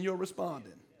preaching than you're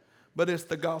responding, but it's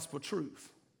the gospel truth.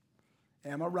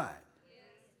 Am I right?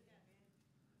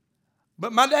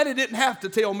 But my daddy didn't have to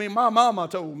tell me. My mama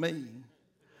told me.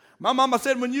 My mama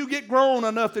said, when you get grown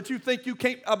enough that you think you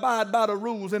can't abide by the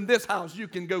rules in this house, you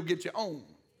can go get your own.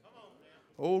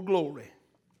 Oh, glory.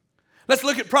 Let's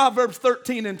look at Proverbs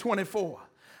 13 and 24.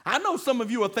 I know some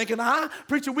of you are thinking,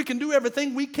 preacher, we can do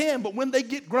everything we can, but when they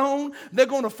get grown, they're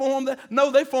going to form that. No,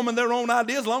 they're forming their own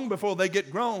ideas long before they get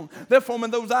grown. They're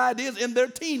forming those ideas in their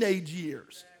teenage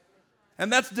years.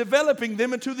 And that's developing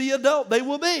them into the adult they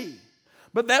will be.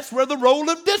 But that's where the role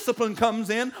of discipline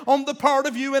comes in on the part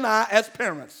of you and I as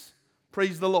parents.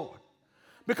 Praise the Lord.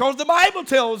 Because the Bible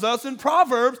tells us in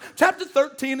Proverbs chapter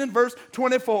 13 and verse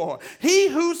 24, he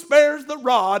who spares the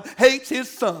rod hates his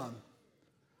son,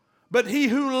 but he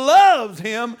who loves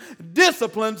him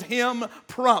disciplines him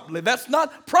promptly. That's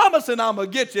not promising I'm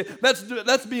going to get you.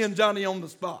 That's being Johnny on the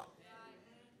spot.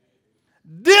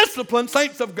 Discipline,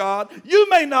 saints of God, you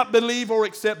may not believe or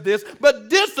accept this, but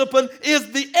discipline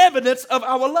is the evidence of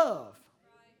our love.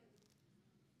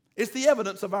 It's the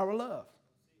evidence of our love.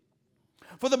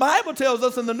 For the Bible tells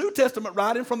us in the New Testament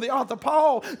writing from the author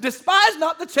Paul, despise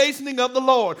not the chastening of the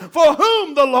Lord, for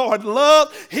whom the Lord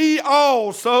loves, he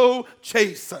also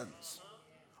chastens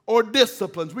or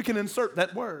disciplines. We can insert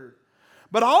that word.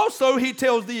 But also he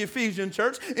tells the Ephesian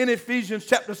church in Ephesians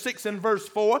chapter 6 and verse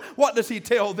 4, what does he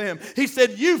tell them? He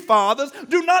said, you fathers,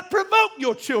 do not provoke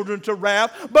your children to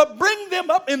wrath, but bring them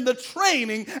up in the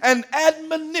training and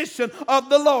admonition of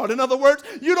the Lord. In other words,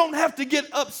 you don't have to get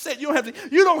upset. You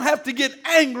don't have to get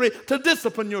angry to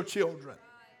discipline your children.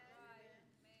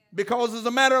 Because as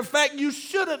a matter of fact, you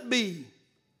shouldn't be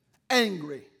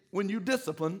angry when you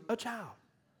discipline a child.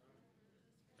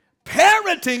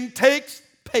 Parenting takes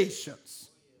patience.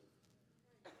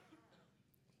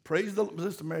 Praise the Lord.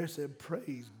 Sister Mary said,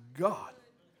 praise God.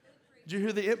 Did you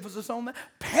hear the emphasis on that?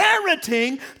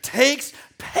 Parenting takes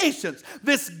patience.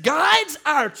 This guides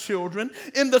our children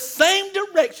in the same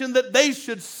direction that they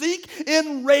should seek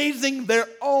in raising their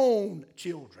own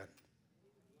children.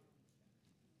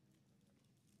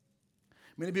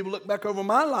 Many people look back over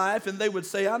my life and they would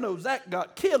say, I know Zach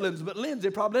got killings, but Lindsay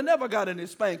probably never got any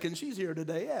spanking. She's here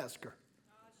today. Ask her.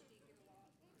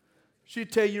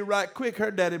 She'd tell you right quick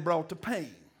her daddy brought the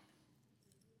pain.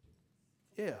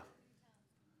 Yeah.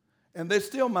 And they're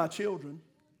still my children.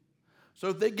 So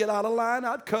if they get out of line,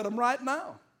 I'd cut them right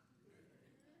now.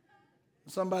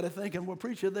 Somebody thinking, well,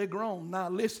 preacher, they're grown. Now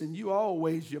listen, you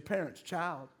always your parents'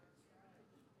 child.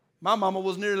 My mama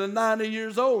was nearly 90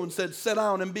 years old and said, sit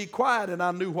down and be quiet, and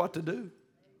I knew what to do.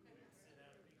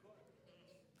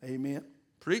 Amen.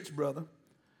 Preach, brother.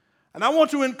 And I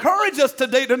want to encourage us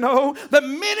today to know that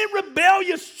many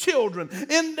rebellious children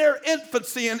in their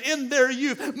infancy and in their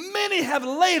youth, many have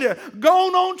later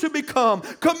gone on to become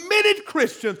committed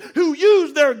Christians who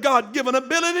use their God-given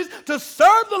abilities to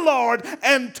serve the Lord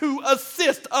and to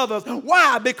assist others.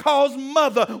 Why? Because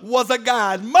mother was a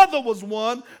guide. Mother was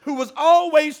one who was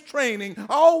always training,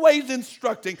 always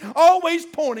instructing, always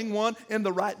pointing one in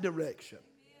the right direction.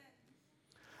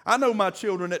 I know my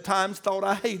children at times thought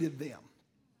I hated them.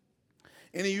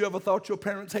 Any of you ever thought your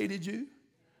parents hated you?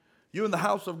 You're in the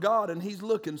house of God and he's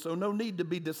looking, so no need to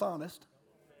be dishonest.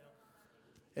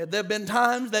 Have there been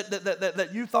times that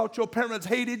you thought your parents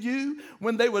hated you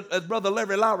when they would, as Brother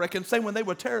Larry Lowry can say, when they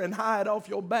were tearing hide off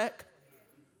your back?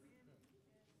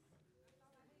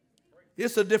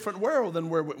 It's a different world than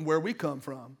where we come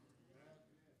from.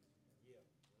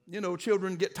 You know,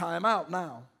 children get time out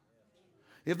now.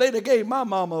 If they'd have gave my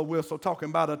mama a whistle talking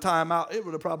about a time out, it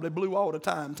would have probably blew all the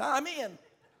time. Time in.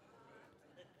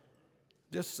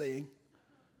 Just saying.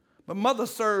 But mother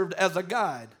served as a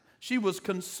guide. She was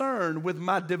concerned with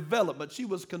my development. She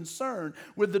was concerned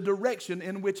with the direction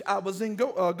in which I was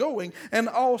going and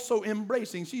also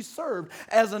embracing. She served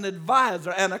as an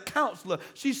advisor and a counselor.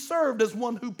 She served as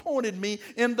one who pointed me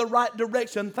in the right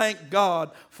direction. Thank God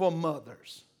for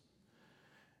mothers.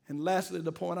 And lastly,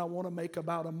 the point I want to make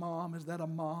about a mom is that a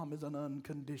mom is an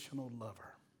unconditional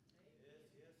lover.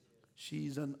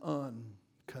 She's an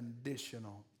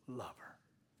unconditional lover.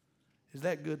 Is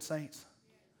that good, saints?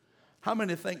 How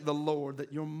many thank the Lord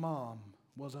that your mom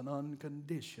was an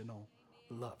unconditional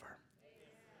lover?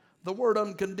 The word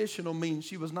unconditional means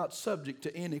she was not subject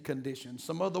to any condition.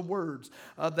 Some other words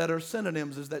that are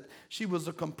synonyms is that she was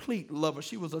a complete lover.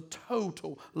 She was a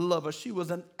total lover. She was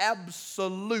an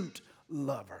absolute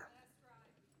lover.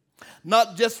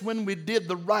 Not just when we did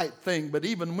the right thing, but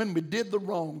even when we did the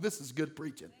wrong. This is good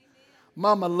preaching.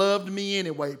 Mama loved me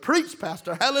anyway. Preach,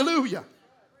 Pastor. Hallelujah.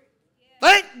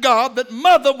 Thank God that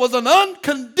mother was an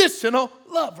unconditional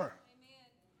lover.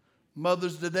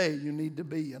 Mothers today, you need to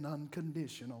be an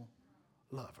unconditional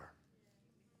lover.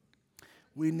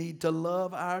 We need to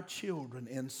love our children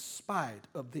in spite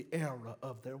of the error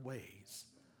of their ways.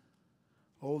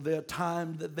 Oh, there are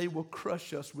times that they will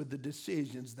crush us with the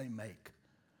decisions they make,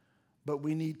 but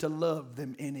we need to love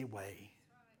them anyway.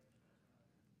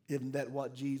 Isn't that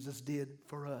what Jesus did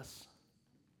for us?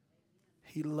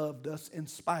 He loved us in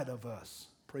spite of us.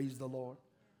 Praise the Lord.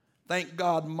 Thank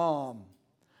God, Mom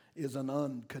is an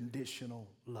unconditional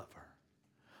lover.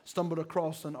 Stumbled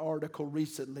across an article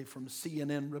recently from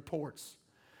CNN Reports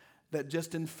that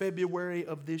just in February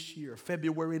of this year,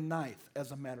 February 9th,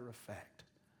 as a matter of fact,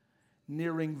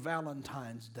 nearing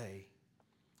Valentine's Day,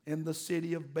 in the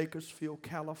city of Bakersfield,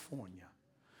 California,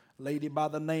 a lady by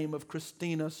the name of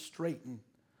Christina Straighten,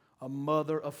 a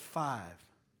mother of 5,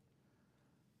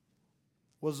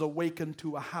 was awakened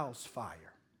to a house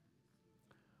fire.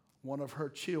 One of her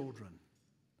children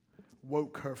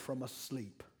woke her from a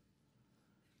sleep.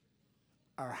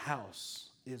 Our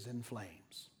house is in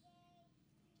flames.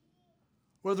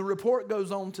 Well, the report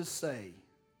goes on to say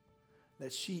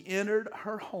that she entered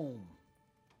her home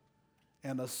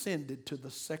and ascended to the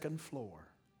 2nd floor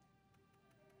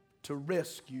to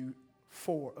rescue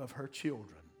 4 of her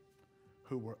children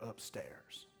who were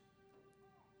upstairs.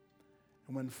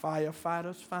 And when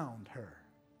firefighters found her,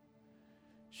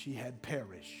 she had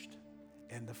perished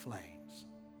in the flames.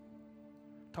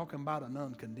 Talking about an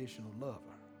unconditional lover.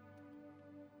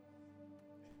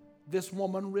 This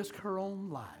woman risked her own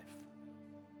life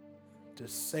to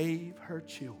save her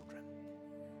children.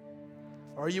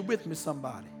 Are you with me,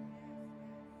 somebody?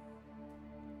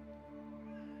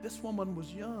 This woman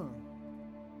was young,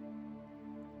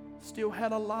 still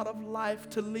had a lot of life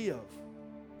to live,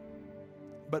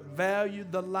 but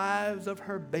valued the lives of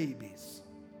her babies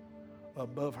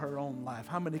above her own life.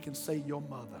 How many can say your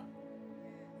mother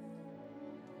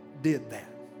did that?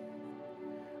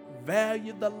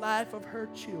 Valued the life of her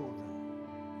children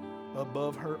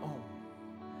above her own.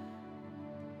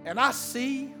 And I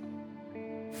see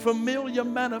familiar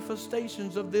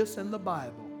manifestations of this in the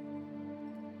Bible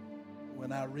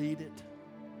when I read it.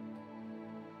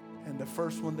 And the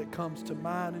first one that comes to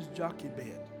mind is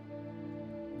Jochebed,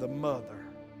 the mother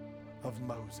of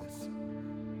Moses.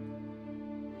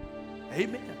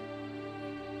 Amen.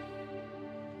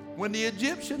 When the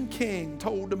Egyptian king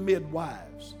told the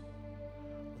midwives,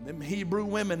 when them Hebrew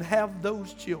women have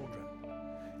those children,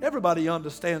 everybody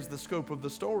understands the scope of the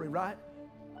story, right?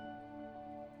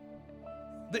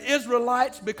 The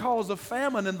Israelites, because of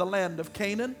famine in the land of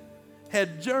Canaan,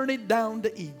 had journeyed down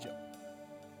to Egypt.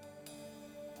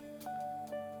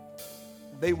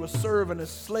 They were serving as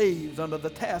slaves under the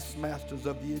taskmasters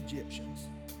of the Egyptians.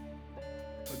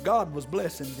 But God was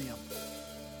blessing them.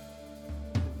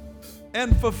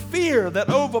 And for fear that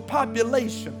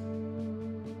overpopulation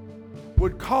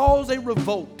would cause a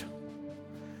revolt,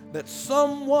 that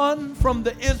someone from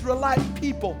the Israelite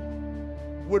people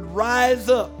would rise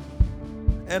up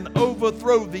and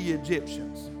overthrow the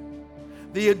Egyptians.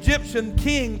 The Egyptian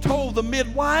king told the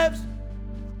midwives,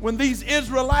 when these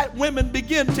Israelite women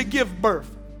begin to give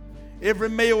birth, every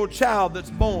male child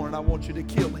that's born, I want you to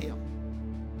kill him.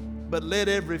 But let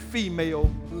every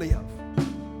female live.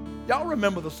 Y'all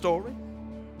remember the story,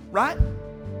 right?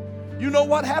 You know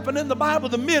what happened in the Bible?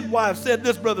 The midwife said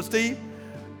this, Brother Steve.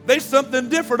 There's something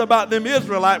different about them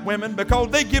Israelite women because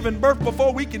they giving birth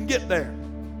before we can get there.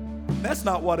 That's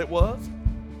not what it was.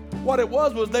 What it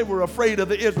was they were afraid of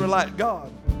the Israelite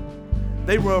God.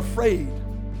 They were afraid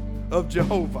of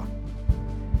Jehovah.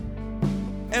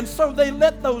 And so they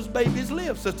let those babies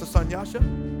live, Sister Sanyasha.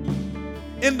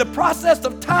 In the process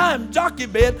of time,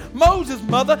 Jochebed, Moses'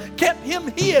 mother, kept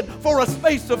him hid for a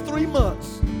space of 3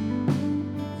 months.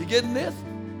 You getting this?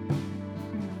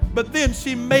 But then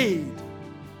she made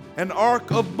an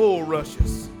ark of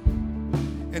bulrushes.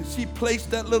 And she placed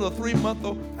that little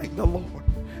 3-month-old, thank the Lord,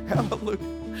 hallelujah.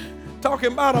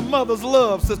 Talking about a mother's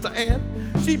love, Sister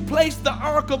Ann. She placed the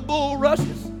ark of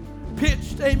bulrushes,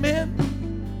 pitched,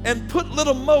 amen, and put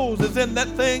little Moses in that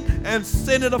thing and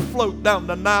sent it afloat down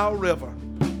the Nile River.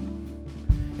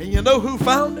 And you know who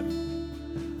found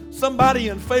him? Somebody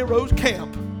in Pharaoh's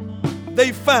camp.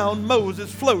 They found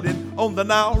Moses floating on the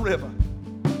Nile River.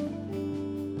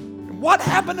 And what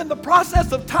happened in the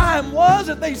process of time was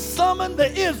that they summoned the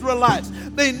Israelites.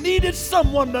 They needed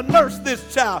someone to nurse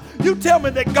this child. You tell me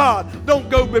that God don't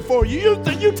go before you.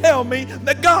 You tell me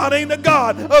that God ain't a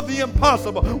God of the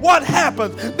impossible. What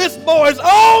happens? This boy's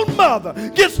own mother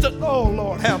gets to, oh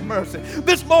Lord have mercy.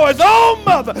 This boy's own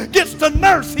mother gets to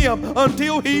nurse him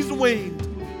until he's weaned.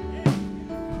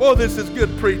 Boy, this is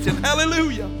good preaching.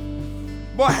 Hallelujah.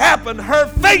 What happened? Her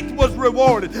faith was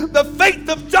rewarded. The faith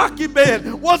of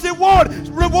Jochebed was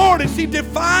rewarded. She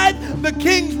defied the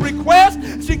king's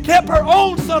request. She kept her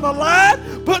own son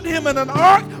alive, put him in an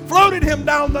ark, floated him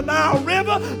down the Nile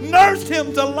River, nursed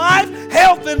him to life,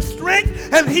 health and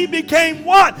strength, and he became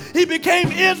what? He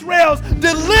became Israel's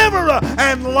deliverer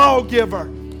and lawgiver.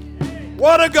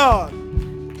 What a God.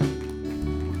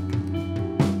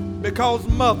 Because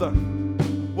mother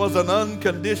was an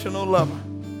unconditional lover.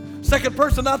 Second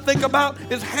person I think about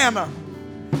is Hannah.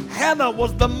 Hannah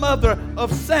was the mother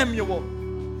of Samuel.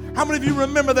 How many of you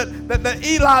remember that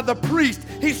Eli the priest,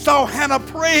 he saw Hannah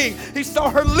praying. He saw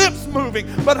her lips moving,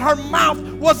 but her mouth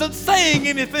wasn't saying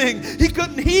anything. He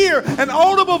couldn't hear an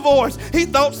audible voice. He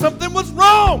thought something was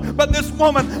wrong, but this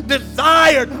woman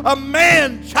desired a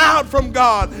man child from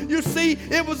God. You see,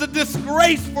 it was a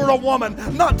disgrace for a woman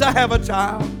not to have a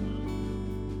child.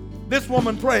 This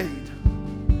woman prayed.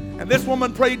 And this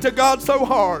woman prayed to God so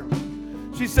hard.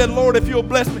 She said, Lord, if you'll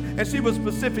bless me. And she was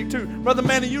specific too. Brother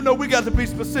Manny, you know we got to be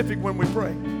specific when we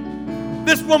pray.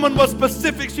 This woman was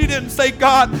specific. She didn't say,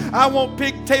 God, I want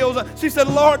pigtails. She said,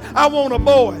 Lord, I want a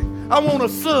boy. I want a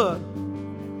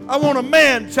son. I want a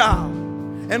man child.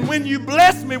 And when you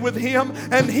bless me with him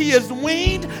and he is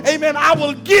weaned, amen, I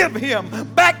will give him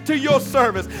back to your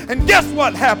service. And guess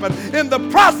what happened? In the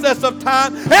process of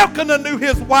time, Elkanah knew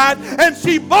his wife, and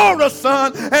she bore a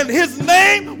son, and his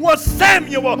name was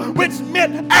Samuel, which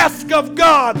meant ask of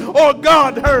God, or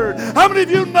God heard. How many of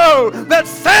you know that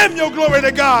Samuel, glory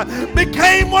to God,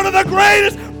 became one of the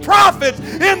greatest prophets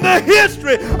in the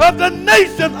history of the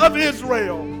nation of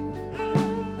Israel?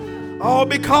 All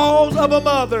because of a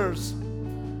mother's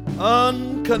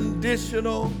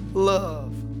unconditional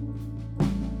love.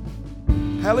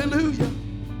 Hallelujah.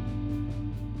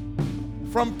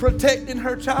 From protecting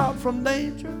her child from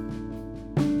danger,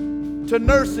 to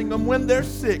nursing them when they're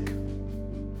sick,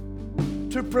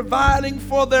 to providing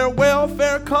for their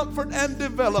welfare, comfort, and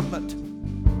development.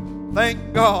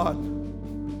 Thank God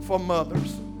for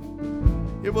mothers.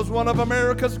 It was one of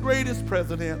America's greatest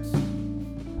presidents,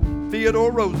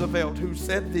 Theodore Roosevelt, who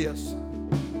said this: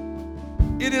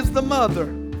 it is the mother,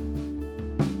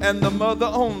 and the mother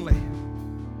only,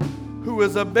 who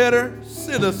is a better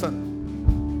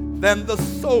citizen than the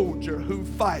soldier who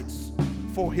fights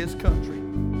for his country.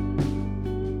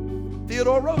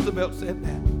 Theodore Roosevelt said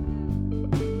that.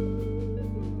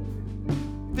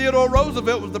 Theodore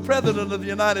Roosevelt was the president of the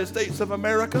United States of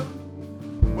America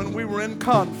when we were in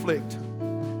conflict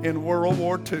in World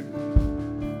War II.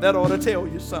 That ought to tell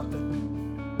you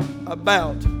something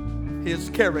about his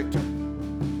character.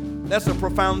 That's a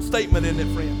profound statement, isn't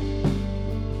it,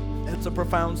 friend? That's a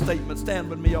profound statement. Stand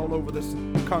with me all over this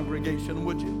congregation,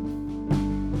 would you?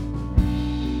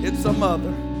 It's a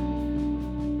mother,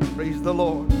 praise the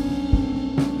Lord,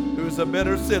 who is a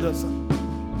better citizen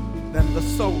than the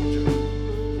soldier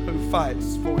who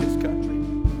fights for his country.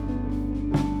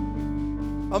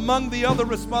 Among the other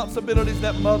responsibilities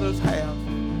that mothers have,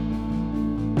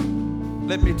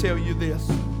 let me tell you this: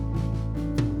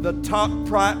 the top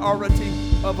priority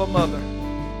of a mother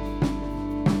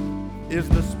is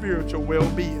the spiritual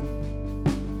well-being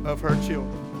of her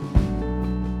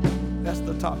children. That's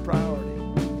the top priority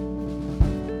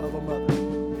of a mother.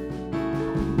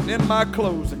 And in my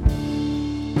closing,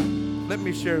 let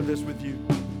me share this with you.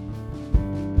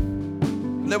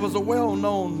 There was a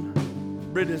well-known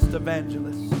British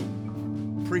evangelist,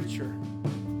 preacher,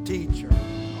 teacher,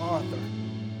 author.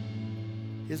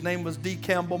 His name was D.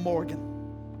 Campbell Morgan.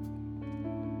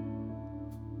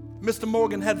 Mr.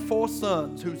 Morgan had 4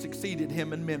 sons who succeeded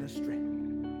him in ministry.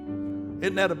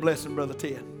 Isn't that a blessing, Brother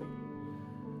Ted?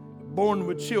 Born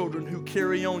with children who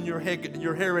carry on your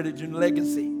heritage and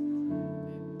legacy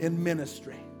in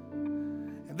ministry.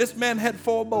 And this man had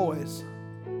 4 boys.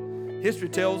 History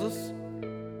tells us,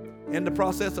 in the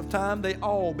process of time, they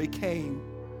all became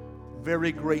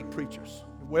very great preachers,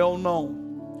 well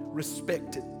known,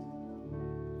 respected.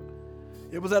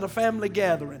 It was at a family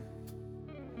gathering,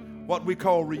 what we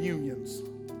call reunions.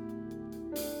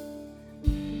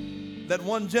 that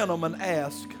one gentleman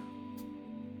asked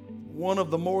one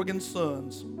of the Morgan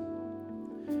sons,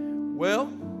 well,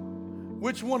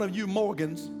 which one of you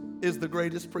Morgans is the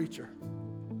greatest preacher?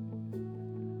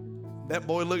 That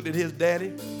boy looked at his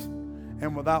daddy,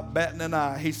 and without batting an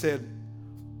eye, he said,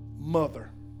 Mother.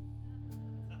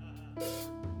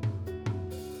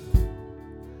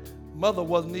 Mother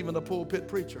wasn't even a pulpit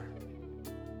preacher.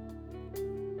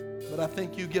 But I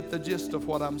think you get the gist of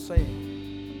what I'm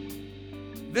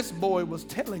saying. This boy was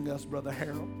telling us, Brother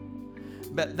Harold,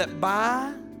 that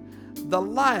by the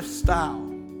lifestyle,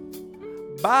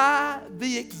 by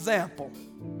the example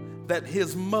that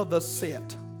his mother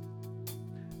set,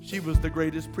 she was the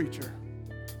greatest preacher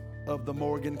of the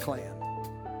Morgan clan.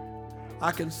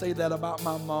 I can say that about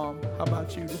my mom. How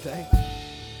about you today?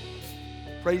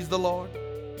 Praise the Lord.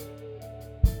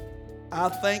 I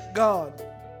thank God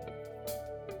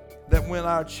that when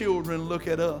our children look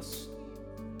at us,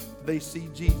 they see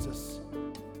Jesus.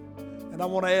 And I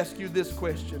want to ask you this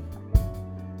question.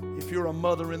 If you're a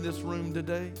mother in this room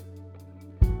today,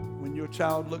 when your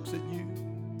child looks at you,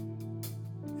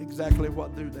 exactly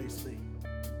what do they see?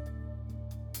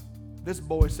 This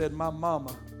boy said, my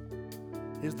mama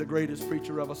is the greatest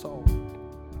preacher of us all,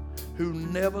 who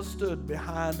never stood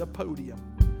behind a podium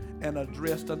and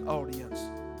addressed an audience.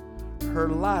 Her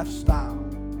lifestyle,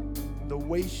 the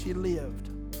way she lived,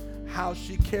 how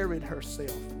she carried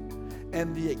herself,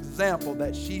 and the example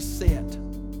that she set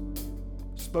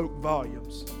spoke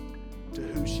volumes to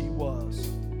who she was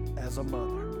as a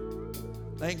mother.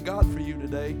 Thank God for you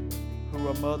today who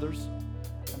are mothers,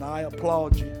 and I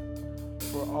applaud you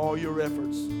for all your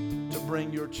efforts to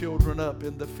bring your children up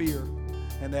in the fear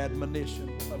and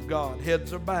admonition of God.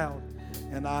 Heads are bowed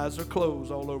and eyes are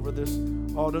closed all over this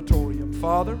auditorium.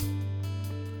 Father,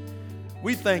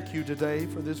 we thank you today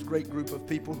for this great group of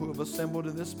people who have assembled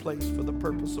in this place for the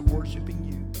purpose of worshiping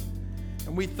you.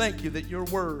 And we thank you that your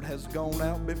word has gone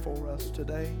out before us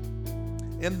today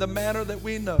in the manner that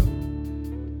we know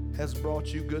has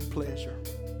brought you good pleasure.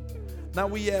 Now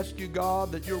we ask you,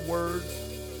 God, that your words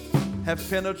have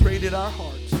penetrated our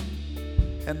hearts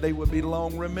and they will be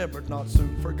long remembered, not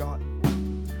soon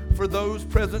forgotten. For those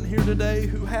present here today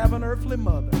who have an earthly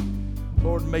mother,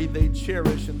 Lord, may they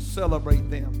cherish and celebrate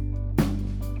them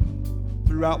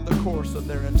throughout the course of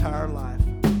their entire life.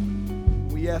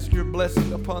 We ask your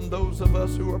blessing upon those of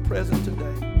us who are present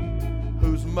today,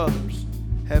 whose mothers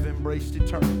have embraced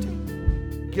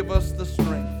eternity. Give us the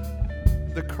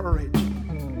strength, the courage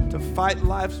to fight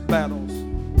life's battles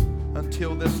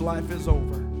until this life is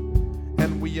over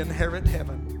and we inherit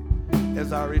heaven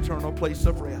as our eternal place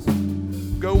of rest.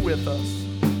 Go with us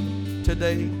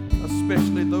today,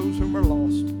 especially those whom are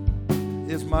lost,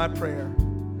 is my prayer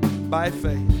by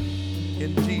faith.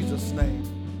 In Jesus'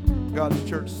 name, God's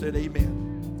church said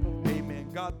amen. Amen.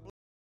 God bless.